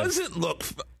 kind of. He doesn't look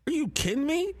Are you kidding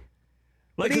me?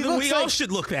 Like, we all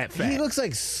should look that fat. He looks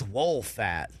like swole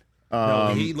fat.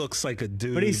 No, he looks like a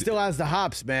dude. But he still has the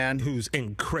hops, man. Who's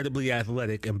incredibly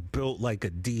athletic and built like a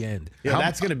D-end. Yeah,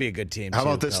 that's going to be a good team. How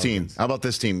about this team? How about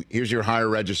this team? Here's your higher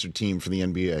registered team for the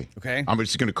NBA. Okay. I'm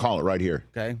just going to call it right here.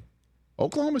 Okay.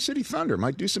 Oklahoma City Thunder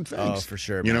might do some things. Oh, for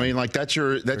sure. You know what I mean? Like that's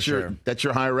your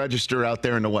high register out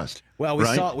there in the West. Well,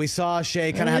 we saw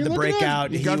Shea kind of had the breakout.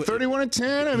 He got 31 and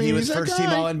 10. I mean, he was first team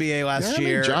All NBA last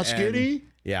year. Josh Giddey.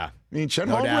 Yeah. I mean, Chet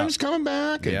Holmgren's coming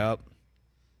back. Yep.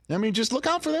 I mean, just look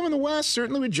out for them in the West.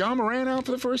 Certainly with John Moran out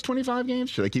for the first 25 games.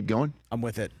 Should I keep going? I'm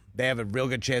with it. They have a real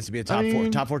good chance to be a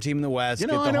top four team in the West. You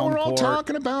know, I know we're all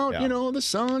talking about the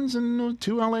Suns and the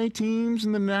two LA teams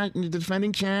and the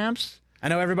defending champs. I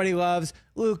know everybody loves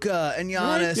Luka and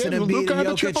Giannis and Embiid and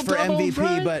Jokic for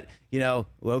MVP, but,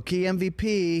 low-key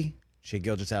MVP, Shai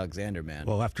Gilgeous-Alexander, man.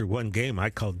 Well, after one game,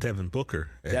 I called Devin Booker.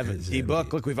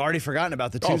 D-Book. Look, we've already forgotten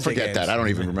about the Tuesday games. Forget that. I don't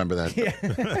even remember that.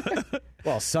 Yeah.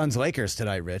 Well, Suns-Lakers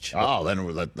tonight, Rich. Oh, then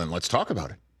let's talk about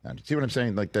it. See what I'm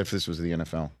saying? Like, if this was the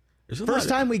NFL. First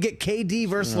time we get KD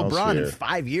versus LeBron in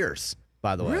 5 years,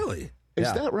 by the way. Really?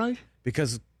 Is that right?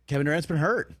 Because Kevin Durant's been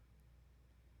hurt.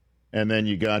 And then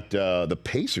you got the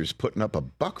Pacers putting up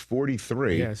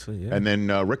 $143. And then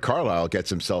Rick Carlisle gets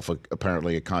himself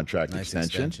apparently a contract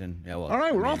extension. Yeah, well, all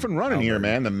right, we're off and running here,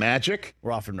 man. The Magic.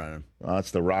 We're off and running. Well,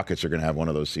 that's the Rockets are going to have one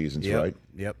of those seasons, right?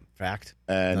 Yep, fact.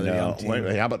 And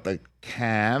how about the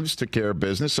Cavs took care of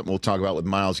business? Something we'll talk about with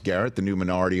Myles Garrett, the new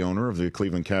minority owner of the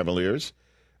Cleveland Cavaliers.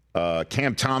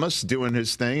 Cam Thomas doing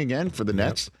his thing again for the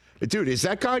Nets. Dude, is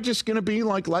that guy just going to be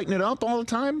like lighting it up all the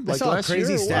time? Like last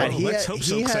crazy year? stat. Let's hope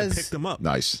so, because I picked him up.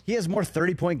 Nice. He has more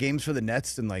 30-point games for the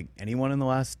Nets than like anyone in the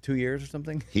last 2 years or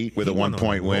something. Heat with a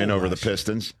 1-point win over the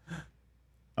Pistons.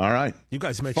 All right. You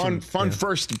guys mentioned fun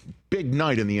first big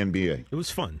night in the NBA. It was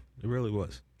fun. It really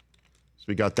was. So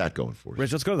we got that going for us.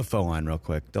 Rich, let's go to the phone line real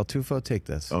quick. Del Tufo, take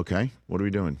this. Okay. What are we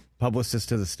doing? Publicist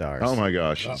to the stars. Oh my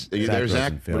gosh. Are you there,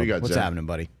 Zach? What do you got, What's Zach? happening,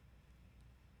 buddy?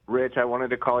 Rich, I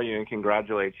wanted to call you and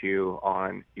congratulate you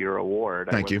on your award.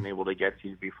 Thank you. I wasn't able to get to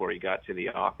you before you got to the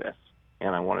office,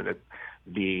 and I wanted to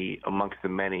be amongst the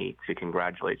many to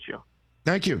congratulate you.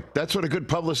 Thank you. That's what a good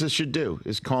publicist should do,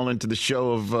 is call into the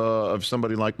show of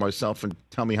somebody like myself and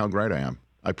tell me how great I am.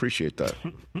 I appreciate that.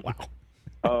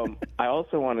 Wow. I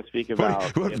also want to speak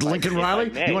about Lincoln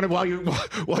Riley. You want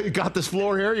to, while you got this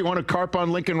floor here, you want to carp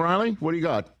on Lincoln Riley? What do you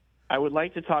got? I would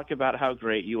like to talk about how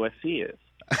great USC is.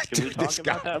 Can we talk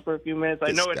about that for a few minutes?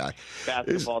 I know it's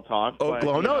basketball talk.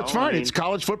 Oklahoma. No, it's fine. It's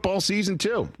college football season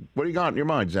too. What do you got in your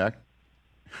mind, Zach?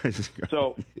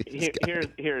 So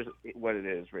here's what it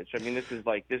is, Rich. I mean, this is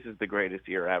the greatest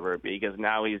year ever, because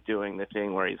now he's doing the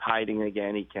thing where he's hiding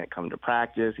again. He can't come to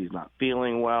practice. He's not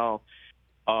feeling well.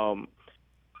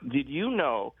 Did you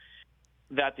know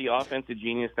that the offensive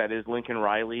genius that is Lincoln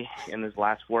Riley in his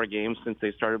last 4 games since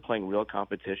they started playing real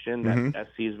competition, that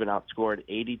SC has been outscored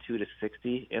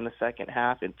 82-60 in the second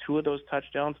half, and 2 of those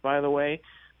touchdowns, by the way,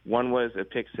 one was a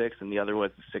pick 6 and the other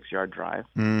was a 6-yard drive.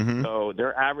 So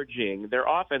their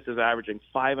offense is averaging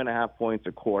 5.5 points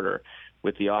a quarter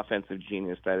with the offensive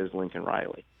genius that is Lincoln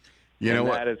Riley. You know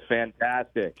what? That is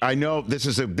fantastic. I know this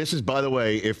is by the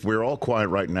way, if we're all quiet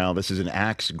right now, this is an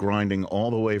axe grinding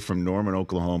all the way from Norman,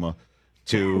 Oklahoma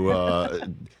to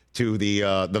to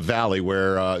the Valley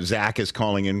where Zach is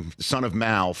calling in, son of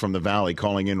Mal from the Valley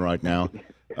calling in right now.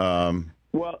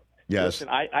 Well, yes. Listen,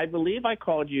 I believe I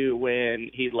called you when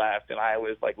he left, and I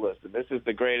was like, listen, this is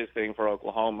the greatest thing for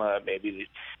Oklahoma. Maybe,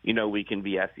 we can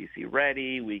be SEC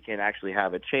ready. We can actually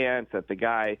have a chance at the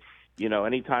guy.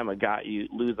 Anytime you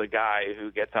lose a guy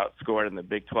who gets outscored in the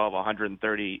Big 12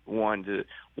 131 to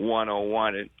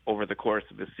 101 over the course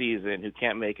of the season, who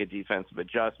can't make a defensive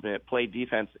adjustment, play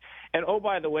defense. And, oh,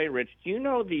 by the way, Rich, do you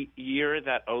know the year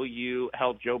that OU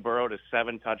held Joe Burrow to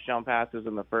 7 touchdown passes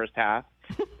in the first half,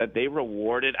 that they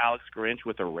rewarded Alex Grinch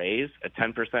with a raise, a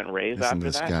 10% raise Listen after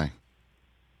this that? Guy.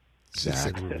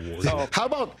 Zach.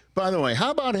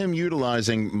 How about him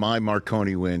utilizing my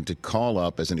Marconi win to call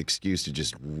up as an excuse to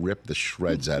just rip the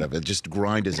shreds out of it, just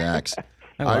grind his axe?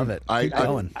 I love it. Keep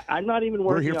going. I'm not even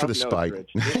working. We're here for the spite.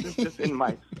 Rich. This is just in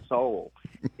my soul.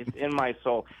 It's in my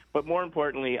soul. But more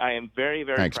importantly, I am very,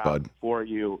 very proud for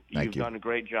you. You've done a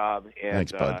great job. And,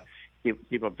 thanks, bud.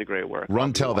 Keep up the great work.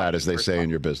 Run, tell that, as they say in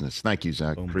your business. Thank you,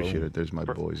 Zach. Appreciate it. There's my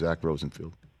boy, Zach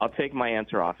Rosenfield. I'll take my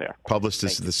answer off air.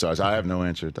 Publicist of the Stars. I have no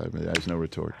answer. There's no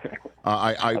retort.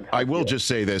 I will just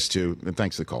say this, too. And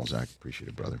thanks for the call, Zach. Appreciate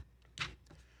it, brother.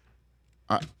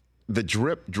 The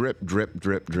drip, drip, drip,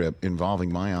 drip, drip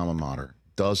involving my alma mater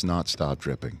does not stop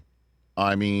dripping.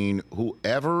 I mean,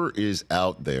 whoever is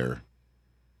out there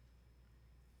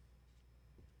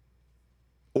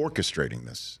orchestrating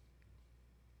this,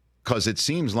 because it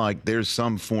seems like there's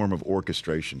some form of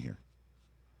orchestration here,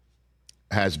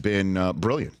 has been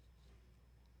brilliant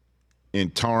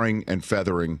in tarring and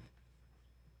feathering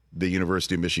the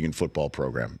University of Michigan football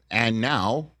program. And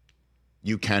now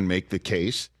you can make the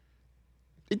case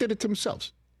they did it to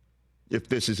themselves, if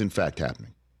this is in fact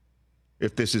happening.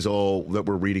 If this is all that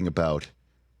we're reading about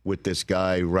with this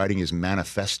guy writing his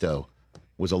manifesto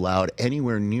was allowed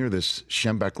anywhere near this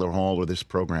Schembechler Hall or this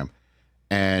program.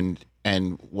 And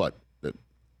what?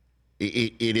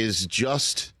 It is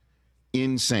just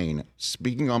insane.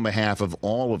 Speaking on behalf of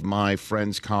all of my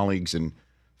friends, colleagues, and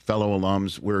fellow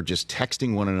alums, we're just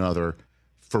texting one another,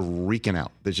 freaking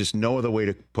out. There's just no other way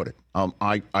to put it.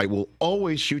 I will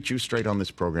always shoot you straight on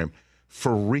this program,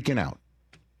 freaking out.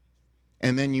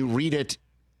 And then you read it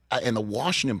in the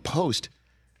Washington Post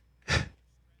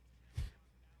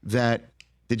that,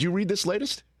 did you read this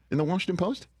latest in the Washington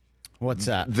Post? What's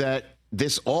that? That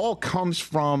this all comes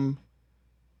from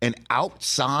an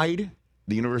outside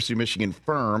the University of Michigan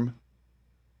firm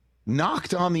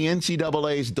knocked on the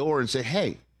NCAA's door and said,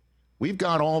 hey, we've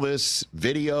got all this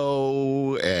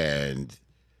video and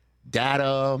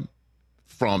data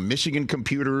from Michigan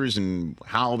computers and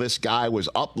how this guy was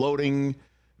uploading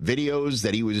videos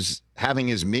that he was having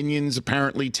his minions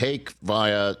apparently take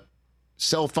via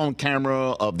cell phone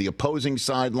camera of the opposing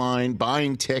sideline,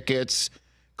 buying tickets,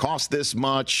 cost this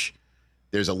much.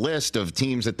 There's a list of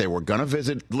teams that they were going to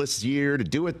visit this year to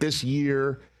do it this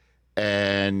year.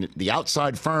 And the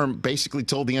outside firm basically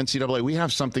told the NCAA, we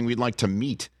have something we'd like to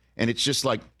meet. And it's just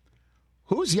like,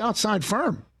 who's the outside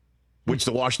firm? Which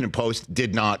the Washington Post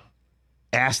did not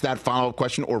ask that follow-up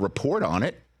question or report on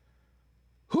it.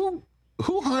 Who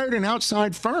hired an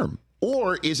outside firm?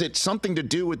 Or is it something to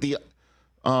do with the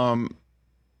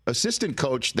assistant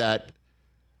coach that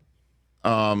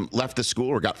left the school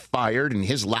or got fired and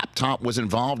his laptop was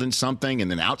involved in something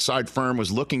and an outside firm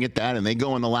was looking at that and they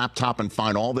go in the laptop and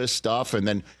find all this stuff and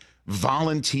then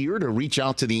volunteer to reach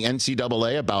out to the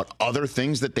NCAA about other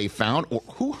things that they found? Or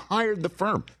who hired the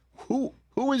firm? Who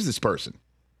is this person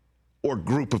or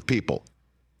group of people?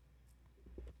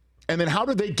 And then how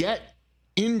did they get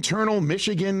internal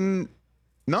Michigan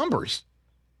numbers?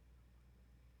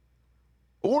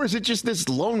 Or is it just this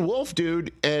lone wolf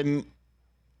dude and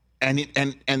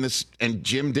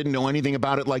Jim didn't know anything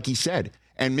about it like he said,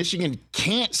 and Michigan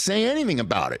can't say anything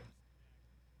about it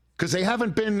because they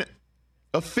haven't been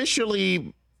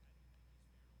officially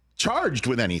charged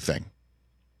with anything.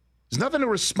 There's nothing to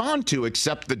respond to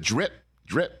except the drip,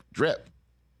 drip, drip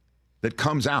that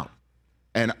comes out.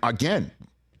 And again,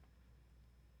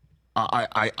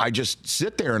 I just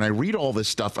sit there and I read all this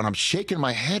stuff and I'm shaking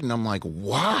my head and I'm like,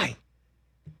 why?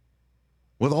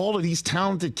 With all of these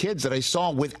talented kids that I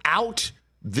saw without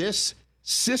this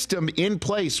system in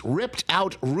place, ripped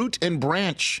out root and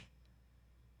branch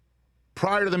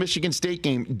prior to the Michigan State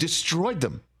game, destroyed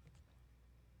them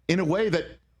in a way that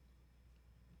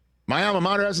my alma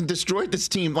mater hasn't destroyed this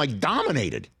team, like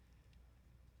dominated,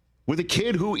 with a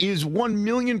kid who is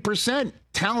 1,000,000%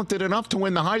 talented enough to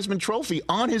win the Heisman Trophy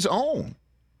on his own.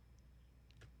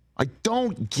 I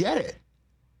don't get it.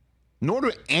 Nor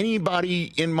do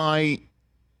anybody in my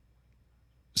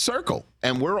circle.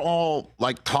 And we're all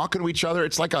like talking to each other.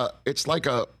 It's like a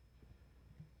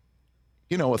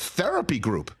a therapy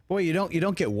group. Boy, you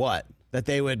don't get what? That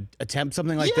they would attempt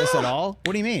something like this at all?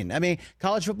 What do you mean? I mean,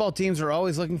 college football teams are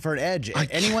always looking for an edge.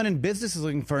 Anyone in business is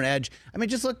looking for an edge. I mean,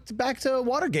 just look back to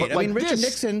Watergate. Richard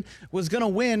Nixon was going to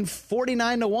win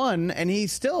 49-1, and he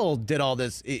still did all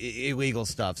this illegal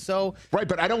stuff. So right,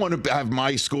 but I don't want to have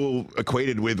my school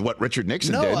equated with what Richard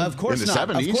Nixon did of course in the not.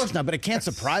 70s. Of course not, but it can't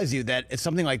surprise you that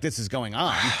something like this is going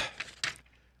on.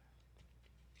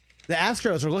 The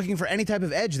Astros are looking for any type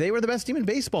of edge. They were the best team in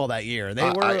baseball that year. They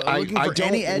were looking for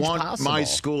any edge possible. I don't want my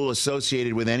school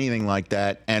associated with anything like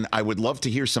that, and I would love to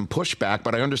hear some pushback,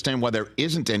 but I understand why there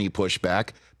isn't any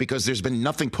pushback because there's been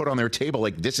nothing put on their table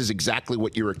like this is exactly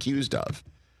what you're accused of.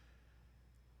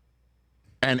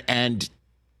 And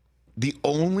the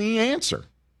only answer,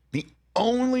 the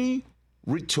only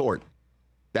retort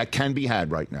that can be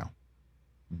had right now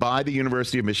by the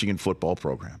University of Michigan football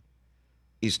program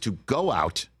is to go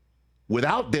out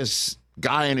without this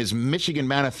guy in his Michigan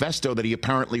manifesto that he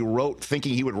apparently wrote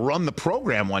thinking he would run the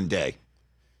program one day.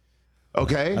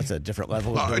 Okay? That's a different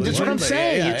level. That's what I'm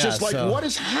saying. It's just what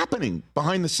is happening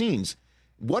behind the scenes?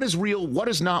 What is real? What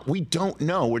is not? We don't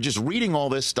know. We're just reading all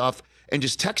this stuff and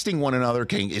just texting one another.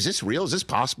 Is this real? Is this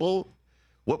possible?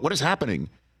 What is happening?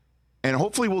 And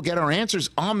hopefully we'll get our answers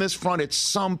on this front at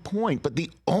some point. But the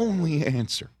only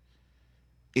answer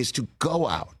is to go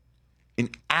out and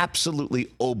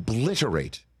absolutely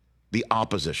obliterate the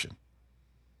opposition.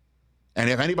 And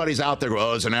if anybody's out there,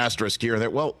 there's an asterisk here,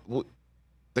 that, well,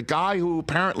 the guy who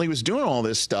apparently was doing all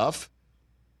this stuff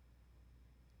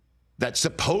that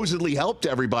supposedly helped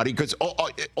everybody, because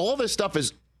all this stuff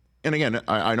is, and again,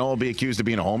 I know I'll be accused of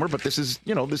being a homer, but this is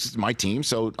my team,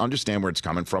 so understand where it's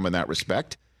coming from in that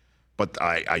respect. But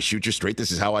I shoot you straight. This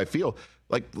is how I feel.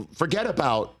 Like, forget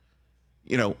about,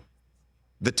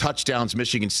 the touchdowns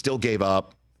Michigan still gave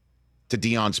up. To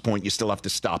Deion's point, you still have to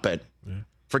stop it. Yeah.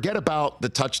 Forget about the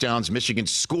touchdowns Michigan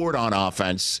scored on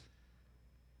offense.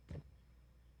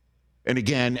 And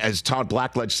again, as Todd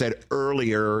Blackledge said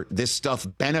earlier, this stuff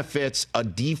benefits a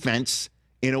defense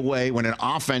in a way when an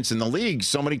offense in the league,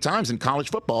 so many times in college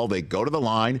football, they go to the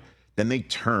line, then they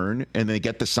turn, and they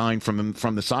get the sign from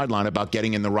the sideline about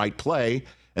getting in the right play.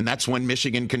 And that's when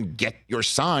Michigan can get your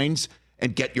signs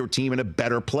and get your team in a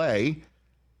better play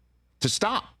to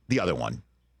stop the other one.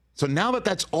 So now that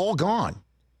that's all gone,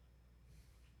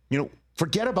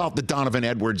 forget about the Donovan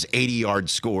Edwards 80-yard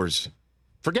scores.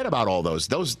 Forget about all those.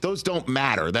 Those don't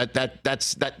matter. That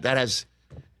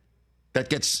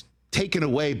gets taken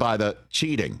away by the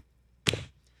cheating.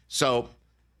 So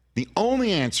the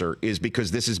only answer is, because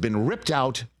this has been ripped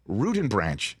out root and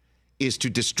branch, is to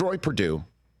destroy Purdue,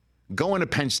 go into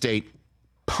Penn State,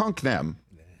 punk them,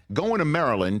 go into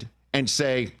Maryland, and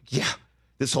say,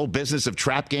 this whole business of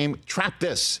trap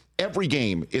this. Every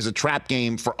game is a trap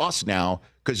game for us now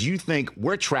because you think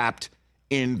we're trapped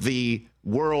in the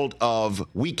world of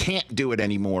we can't do it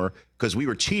anymore because we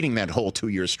were cheating that whole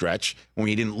 2-year stretch when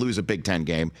we didn't lose a Big Ten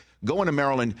game. Go into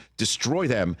Maryland, destroy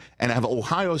them, and have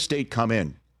Ohio State come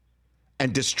in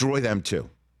and destroy them too.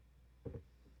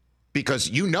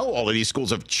 Because all of these schools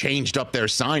have changed up their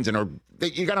signs and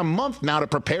you got a month now to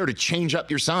prepare to change up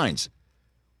your signs.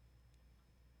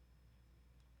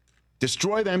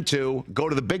 Destroy them too, go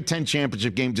to the Big Ten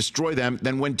championship game, destroy them,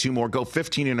 then win 2 more, go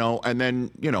 15-0, and then,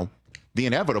 the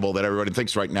inevitable that everybody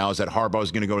thinks right now is that Harbaugh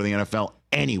is going to go to the NFL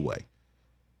anyway.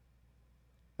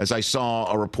 As I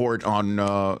saw a report on,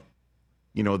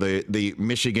 the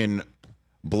Michigan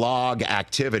blog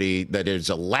activity, that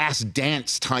is a last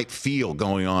dance type feel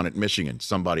going on at Michigan.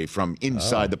 Somebody from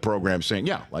inside the program saying,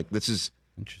 this is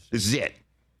it.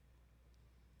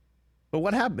 But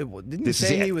what happened? Didn't you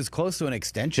say he was close to an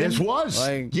extension? This was.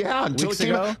 Until it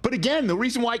came out. But again, the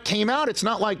reason why it came out, it's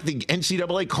not like the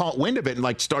NCAA caught wind of it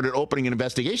and started opening an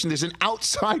investigation. There's an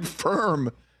outside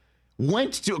firm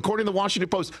according to the Washington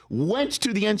Post, went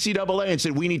to the NCAA and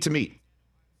said, we need to meet.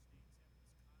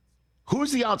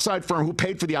 Who's the outside firm? Who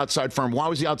paid for the outside firm? Why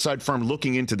was the outside firm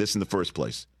looking into this in the first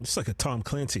place? It's like a Tom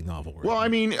Clancy novel. Well, I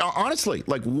mean, honestly,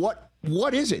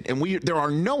 what is it? And there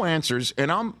are no answers,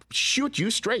 and I'm shoot you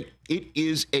straight. It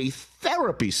is a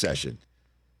therapy session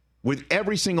with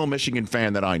every single Michigan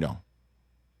fan that I know.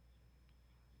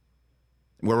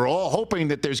 We're all hoping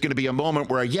that there's going to be a moment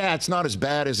where, it's not as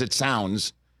bad as it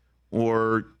sounds,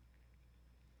 or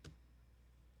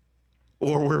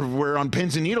we're on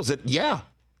pins and needles that,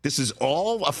 this is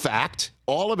all a fact.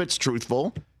 All of it's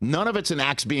truthful. None of it's an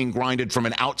axe being grinded from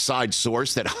an outside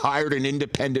source that hired an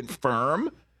independent firm.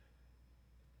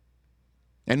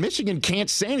 And Michigan can't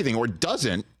say anything or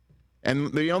doesn't.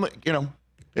 And the only,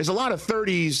 there's a lot of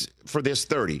 30s for this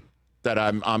 30 that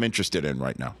I'm interested in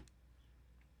right now.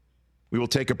 We will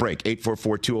take a break.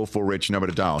 844-204-RICH, number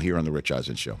to dial here on The Rich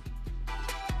Eisen Show.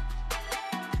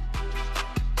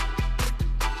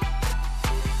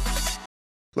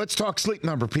 Let's talk Sleep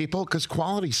Number, people, because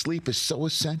quality sleep is so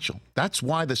essential. That's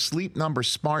why the Sleep Number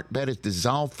smart bed is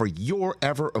designed for your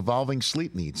ever-evolving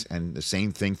sleep needs, and the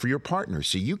same thing for your partner,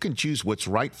 so you can choose what's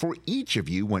right for each of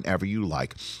you whenever you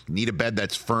like. Need a bed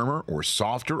that's firmer or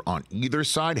softer on either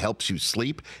side, helps you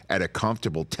sleep at a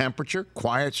comfortable temperature,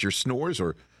 quiets your snores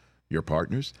or your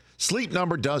partner's? Sleep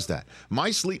Number does that.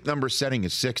 My Sleep Number setting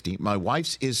is 60. My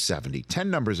wife's is 70. 10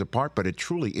 numbers apart, but it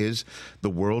truly is the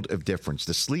world of difference.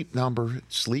 The Sleep Number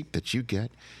sleep that you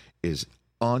get is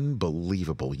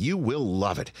unbelievable. You will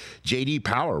love it. J.D.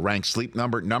 Power ranks Sleep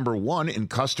Number number 1 in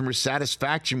customer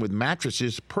satisfaction with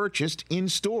mattresses purchased in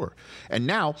store. And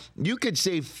now you could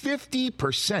save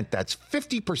 50%. That's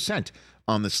 50%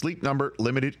 on the Sleep Number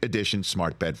limited edition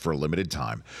smart bed for a limited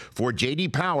time. For J.D.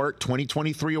 Power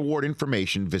 2023 award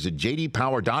information, visit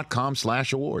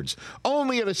jdpower.com/awards.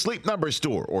 Only at a Sleep Number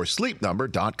store or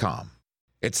sleepnumber.com.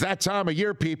 It's that time of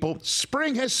year, people.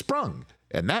 Spring has sprung,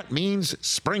 and that means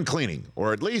spring cleaning,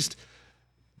 or at least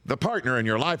the partner in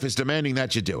your life is demanding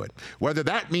that you do it. Whether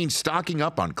that means stocking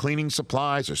up on cleaning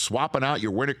supplies or swapping out your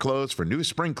winter clothes for new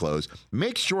spring clothes,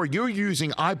 make sure you're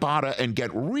using Ibotta and get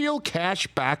real cash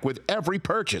back with every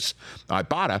purchase.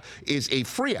 Ibotta is a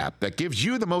free app that gives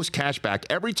you the most cash back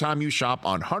every time you shop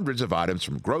on hundreds of items,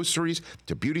 from groceries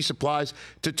to beauty supplies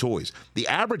to toys. The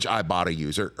average Ibotta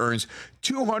user earns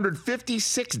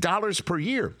 $256 per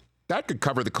year. That could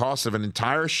cover the cost of an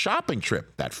entire shopping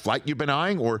trip, that flight you've been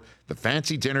eyeing, or the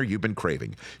fancy dinner you've been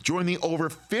craving. Join the over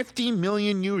 50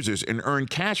 million users and earn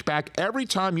cash back every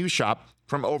time you shop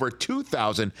from over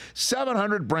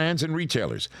 2,700 brands and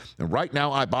retailers. And right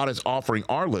now, Ibotta is offering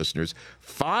our listeners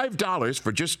 $5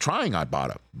 for just trying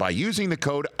Ibotta by using the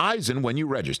code EISEN when you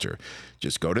register.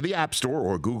 Just go to the App Store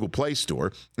or Google Play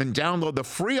Store and download the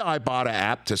free Ibotta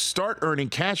app to start earning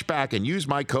cash back and use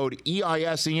my code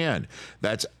EISEN.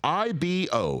 That's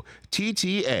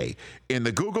IBOTTA in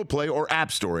the Google Play or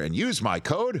App Store and use my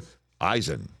code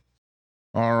EISEN.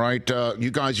 All right, you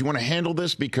guys, you want to handle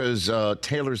this because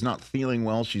Taylor's not feeling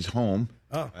well. She's home.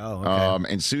 Oh,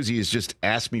 okay. And Susie has just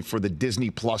asked me for the Disney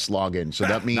Plus login. So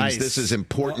that means this is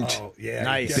important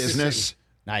business.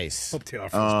 Nice. Hope Taylor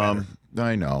feels better.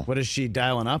 I know. What is she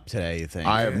dialing up today, you think?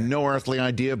 I have no earthly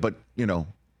idea, but,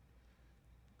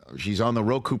 she's on the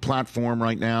Roku platform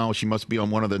right now. She must be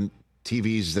on one of the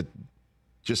TVs that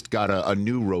just got a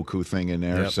new Roku thing in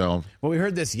there. Yep. So, well, we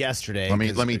heard this yesterday.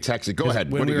 Let me text it. Go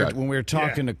ahead. When we were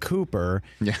talking to Cooper,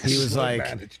 he was like,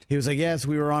 yes,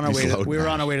 we were on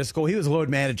our way to school. He was load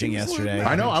managing yesterday.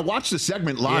 I know. I watched the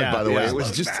segment live, by the way. It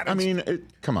was just,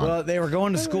 come on. Well, they were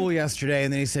going to school yesterday,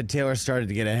 and then he said Taylor started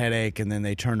to get a headache, and then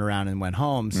they turned around and went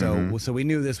home. So, so we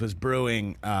knew this was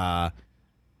brewing.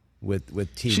 With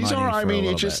T-Money. She's all right. I mean,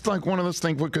 it's just bit. like one of those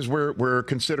things because we're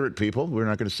considerate people. We're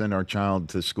not going to send our child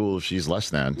to school if she's less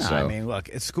than. No, I mean,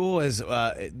 look, school is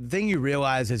the thing you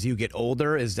realize as you get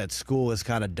older is that school is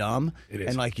kind of dumb. It is.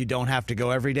 And like you don't have to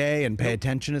go every day and pay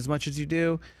attention as much as you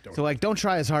do. So like, don't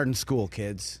try as hard in school,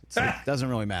 kids. It doesn't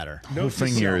really matter. The whole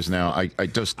thing here is now. I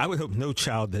would hope no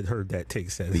child that heard that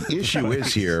takes that. The issue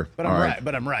is here. But I'm right.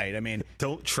 But I'm right. I mean,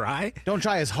 don't try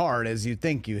as hard as you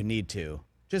think you need to.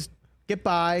 Just get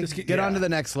by, get on to the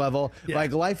next level. Yeah.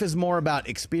 Like, life is more about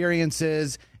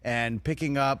experiences and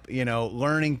picking up,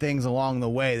 learning things along the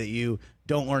way that you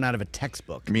don't learn out of a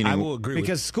textbook. Meaning, I will agree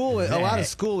because school, a lot of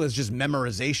school is just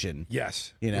memorization.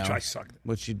 Yes, which I suck at.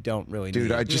 Which you don't really need.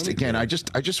 Dude, I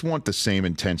just want the same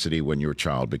intensity when your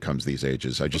child becomes these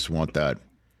ages. I just want that.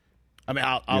 I mean,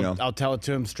 I'll tell it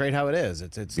to him straight how it is.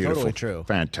 It's totally true.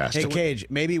 Fantastic. Hey, Cage,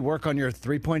 maybe work on your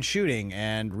 3-point shooting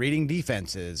and reading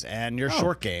defenses and your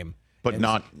short game. But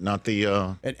not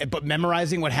the. But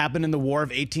memorizing what happened in the War of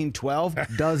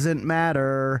 1812 doesn't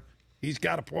matter. He's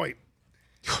got a point.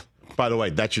 By the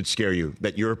way, that should scare you.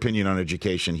 That your opinion on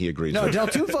education, he agrees with. No, Del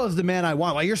Tufo's the man I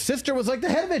want. Well, your sister was like the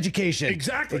head of education.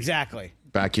 Exactly.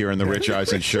 Back here in the Rich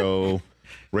Eisen Show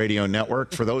Radio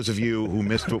Network. For those of you who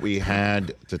missed what we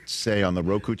had to say on the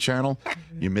Roku channel,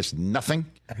 you missed nothing.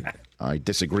 I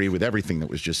disagree with everything that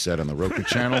was just said on the Roku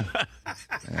channel,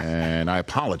 and I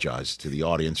apologize to the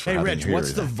audience for having Rich,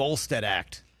 what's the Volstead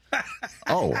Act?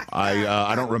 Oh,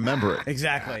 I don't remember it.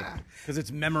 Exactly, because it's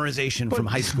memorization from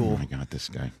high school. Oh, my God, this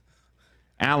guy.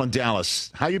 Al in Dallas.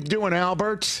 How you doing,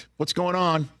 Albert? What's going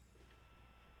on?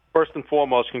 First and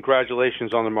foremost,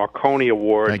 congratulations on the Marconi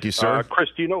Award. Thank you, sir. Chris,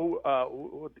 do you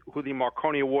know who the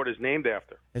Marconi Award is named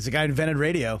after? It's the guy who invented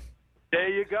radio. There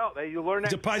you go. There you learn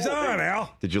that. It's a paisan,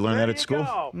 Al. Did you learn that at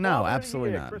school? No,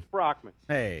 absolutely not. Chris Brockman.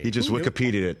 Hey. He just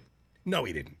Wikipedia'd it. No,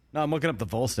 he didn't. No, I'm looking up the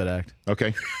Volstead Act.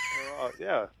 Okay.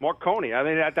 Yeah, Marconi. I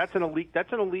mean, that's an elite.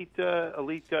 That's an elite.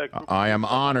 Group. I am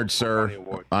honored, sir.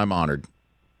 I'm honored.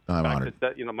 I'm honored.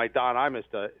 That, my Don Imus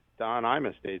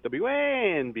days,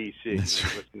 WNBC.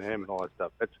 Listen to him and all that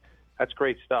stuff. That's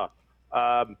great stuff.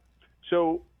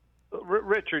 So,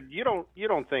 Richard, you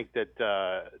don't think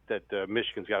that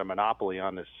Michigan's got a monopoly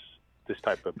on this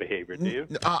type of behavior, do you?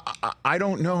 I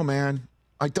don't know, man.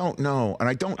 I don't know, and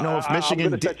I don't know if Michigan.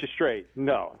 I'm going to set you straight.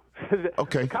 No.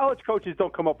 Okay. College coaches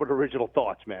don't come up with original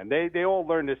thoughts, man. They all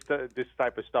learn this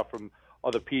type of stuff from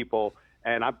other people,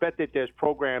 and I bet that there's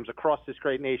programs across this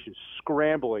great nation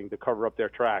scrambling to cover up their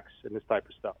tracks and this type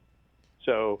of stuff.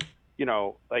 So,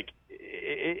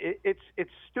 it's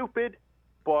stupid,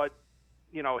 but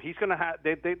he's going to have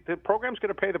the program's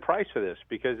going to pay the price for this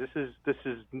because this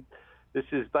is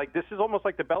almost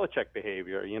like the Belichick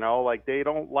behavior. Like they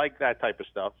don't like that type of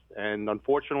stuff, and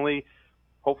unfortunately.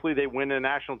 Hopefully they win a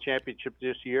national championship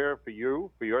this year for your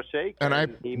sake.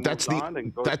 And that's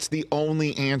the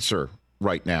only answer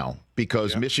right now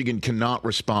because Michigan cannot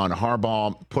respond.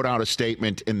 Harbaugh put out a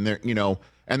statement and they're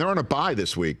on a bye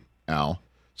this week, Al.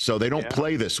 So they don't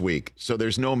play this week. So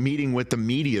there's no meeting with the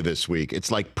media this week.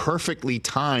 It's like perfectly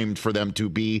timed for them to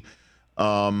be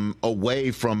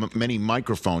away from many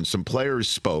microphones. Some players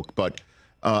spoke, but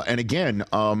and again,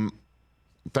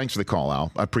 thanks for the call,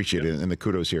 Al. I appreciate it and the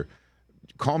kudos here.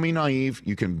 Call me naive.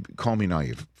 You can call me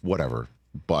naive, whatever.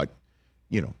 But,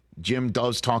 Jim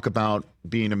does talk about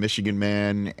being a Michigan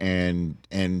man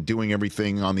and doing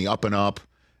everything on the up and up.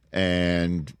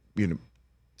 And,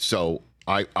 so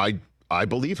I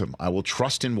believe him. I will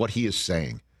trust in what he is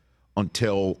saying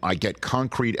until I get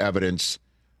concrete evidence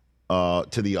to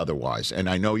the otherwise. And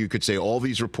I know you could say all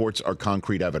these reports are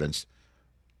concrete evidence.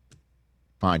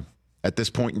 Fine. At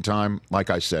this point in time, like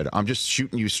I said, I'm just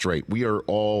shooting you straight. We are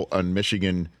all a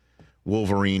Michigan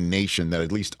Wolverine nation that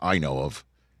at least I know of.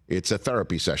 It's a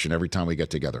therapy session every time we get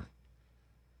together.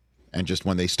 And just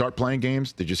when they start playing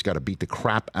games, they just got to beat the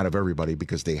crap out of everybody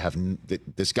because they have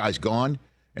this guy's gone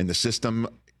and the system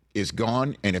is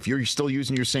gone. And if you're still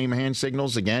using your same hand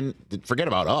signals again, forget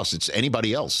about us. It's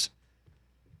anybody else.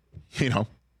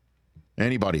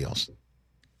 Anybody else.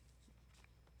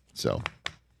 So,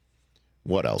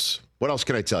 what else? What else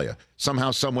can I tell you? Somehow,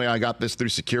 some way, I got this through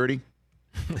security.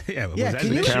 Can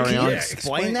you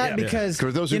explain that? Because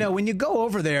when you go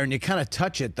over there and you kind of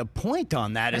touch it, the point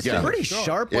on that is pretty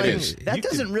sharp. Like, that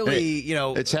doesn't really,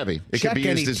 it's heavy. It check could be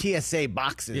any used TSA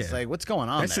boxes. Like, what's going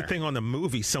on? That's the thing on the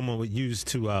movie someone would use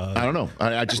to. I don't know.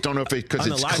 I just don't know if because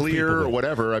it's clear or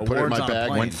whatever. I put it in my bag,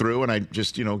 went through, and I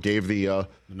just gave the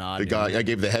guy. I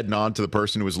gave the head nod to the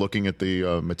person who was looking at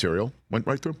the material. Went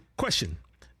right through. Question.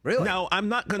 Really? Now, I'm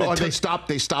not going to...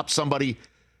 They stopped somebody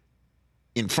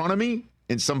in front of me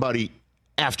and somebody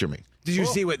after me. Did you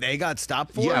see what they got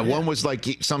stopped for? Yeah, one was like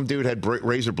some dude had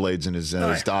razor blades in his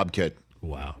Dob kit.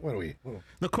 Wow. What are we?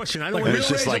 No question. I don't want want to... It's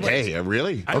just like, hey,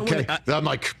 really? Okay. I'm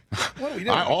like, what are we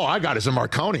doing? All I got is a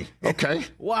Marconi. Okay.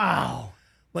 Wow.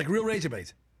 Like real razor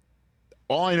blades.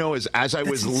 All I know is as I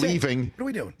was leaving, what are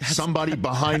we doing? Somebody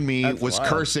behind me was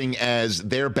cursing as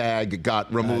their bag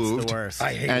got removed. That's the worst.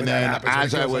 I hate and when then that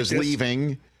happens. as I was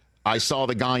leaving, I saw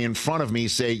the guy in front of me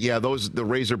say, yeah, the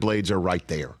razor blades are right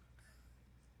there.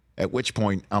 At which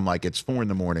point, I'm like, it's 4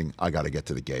 a.m. I got to get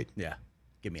to the gate. Yeah.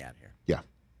 Get me out of here. Yeah.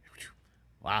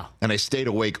 Wow. And I stayed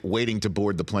awake waiting to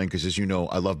board the plane because, as you know,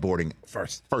 I love boarding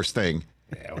first thing.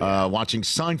 Watching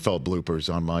Seinfeld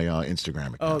bloopers on my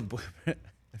Instagram account. Oh,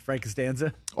 Frank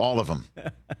Costanza? All of them.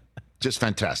 Just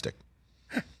fantastic.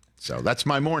 So that's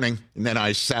my morning. And then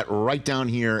I sat right down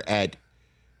here at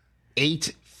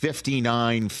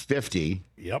 8:59:50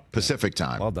 Pacific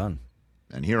time. Well done.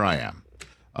 And here I am.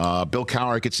 Bill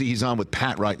Cowher, I could see he's on with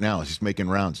Pat right now. He's making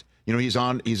rounds. He's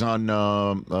on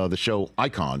the show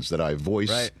Icons that I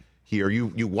voice here.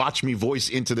 You watch me voice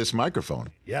into this microphone.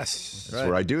 Yes. That's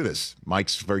where I do this.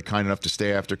 Mike's very kind enough to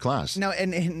stay after class. No,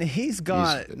 and he's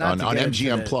gone on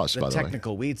MGM Plus, by the way.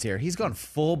 Technical weeds here. He's gone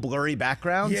full blurry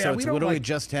background, so it's literally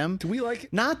just him. Do we like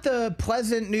it? Not the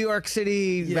pleasant New York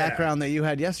City background that you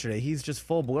had yesterday. He's just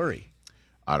full blurry.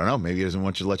 I don't know. Maybe he doesn't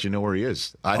want you to let you know where he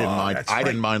is. I didn't mind. I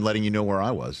didn't mind letting you know where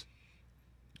I was.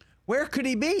 Where could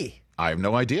he be? I have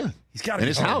no idea. He's got in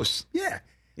his house. Yeah.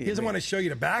 He doesn't want to show you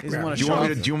the background. Do you want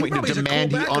me to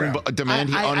demand he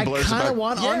unblurs? I kind of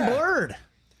want unblurred.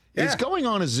 Is going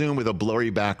on a Zoom with a blurry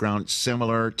background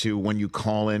similar to when you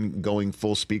call in going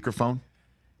full speakerphone?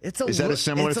 Is that a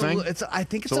similar thing? I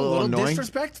think it's a little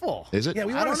disrespectful. Is it? Yeah,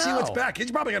 we want to see what's back.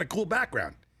 He's probably got a cool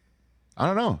background. I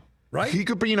don't know. Right? He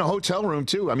could be in a hotel room,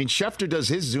 too. I mean, Schefter does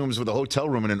his Zooms with a hotel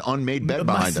room and an unmade bed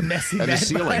behind him. And the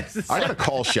ceiling. I got to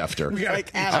call Schefter.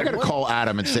 I got to call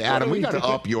Adam and say, Adam, we got to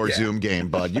up your Zoom game,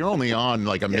 bud. You're only on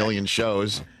like a million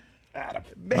shows. Adam.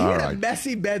 He had a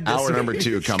messy bed this Hour week. number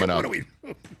 2 coming up.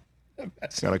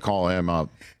 Got to call him up.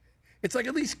 It's like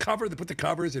at least put the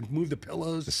covers and move the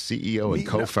pillows. The CEO and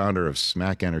co-founder of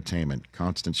Smack Entertainment,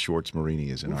 Constance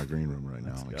Schwartz-Marini, is in our green room right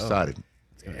now. I'm excited.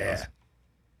 Yeah.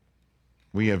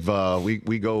 We have we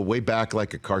go way back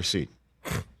like a car seat.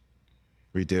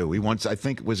 We do. We once, I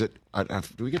think, was it?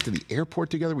 Did we get to the airport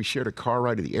together? We shared a car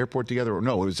ride to the airport together. Or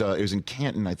no, it was in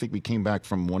Canton. I think we came back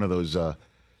from one of those.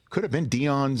 Could have been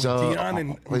Dion's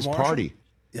his party.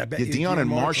 Yeah, I bet Dion and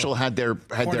Marshall had their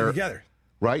together.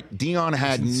 Right. Dion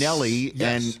had Nelly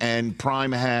and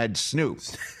Prime had Snoop.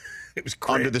 It was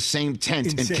crazy. Under the same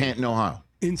tent in Canton, Ohio.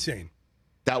 Insane.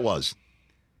 That was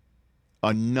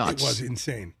a nuts. It was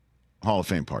insane. Hall of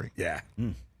Fame party. Yeah.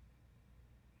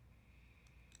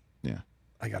 Yeah.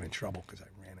 I got in trouble because I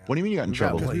ran out. What do you mean you got in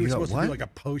trouble? Because we were supposed to do like a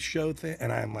post-show thing,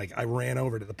 and I ran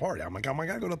over to the party. I'm like, oh my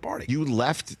God, go to the party. You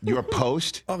left your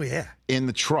post Oh, yeah. in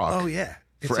the truck Oh, yeah.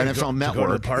 for It's NFL Network to go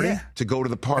to the party? to go to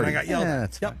the party. And I got yelled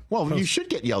at. Yep. Well, you should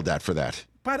get yelled at for that.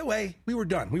 By the way, we were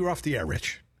done. We were off the air,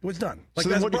 Rich. It was done. Like So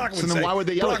then, why would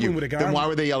they yell at you? Then why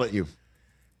would they yell at you?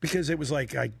 Because it was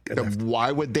like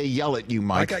Why would they yell at you,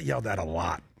 Mike? I got yelled at a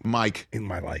lot, Mike, in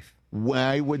my life.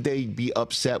 Why would they be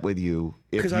upset with you?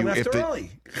 Because I left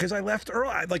early. Because I left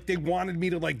early. Like they wanted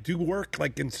me to like do work,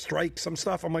 like and strike some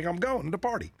stuff. I'm like, I'm going to the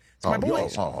party. It's my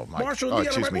boys. Mike. Marshall and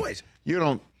Leon are my boys. You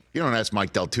don't ask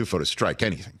Mike Del Tufo to strike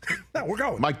anything. No, we're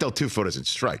going. Mike Del Tufo doesn't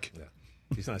strike. Yeah.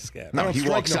 He's not scared. No, he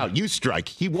walks out. You strike.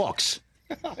 He walks.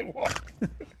 I walk.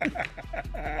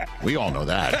 We all know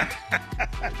that.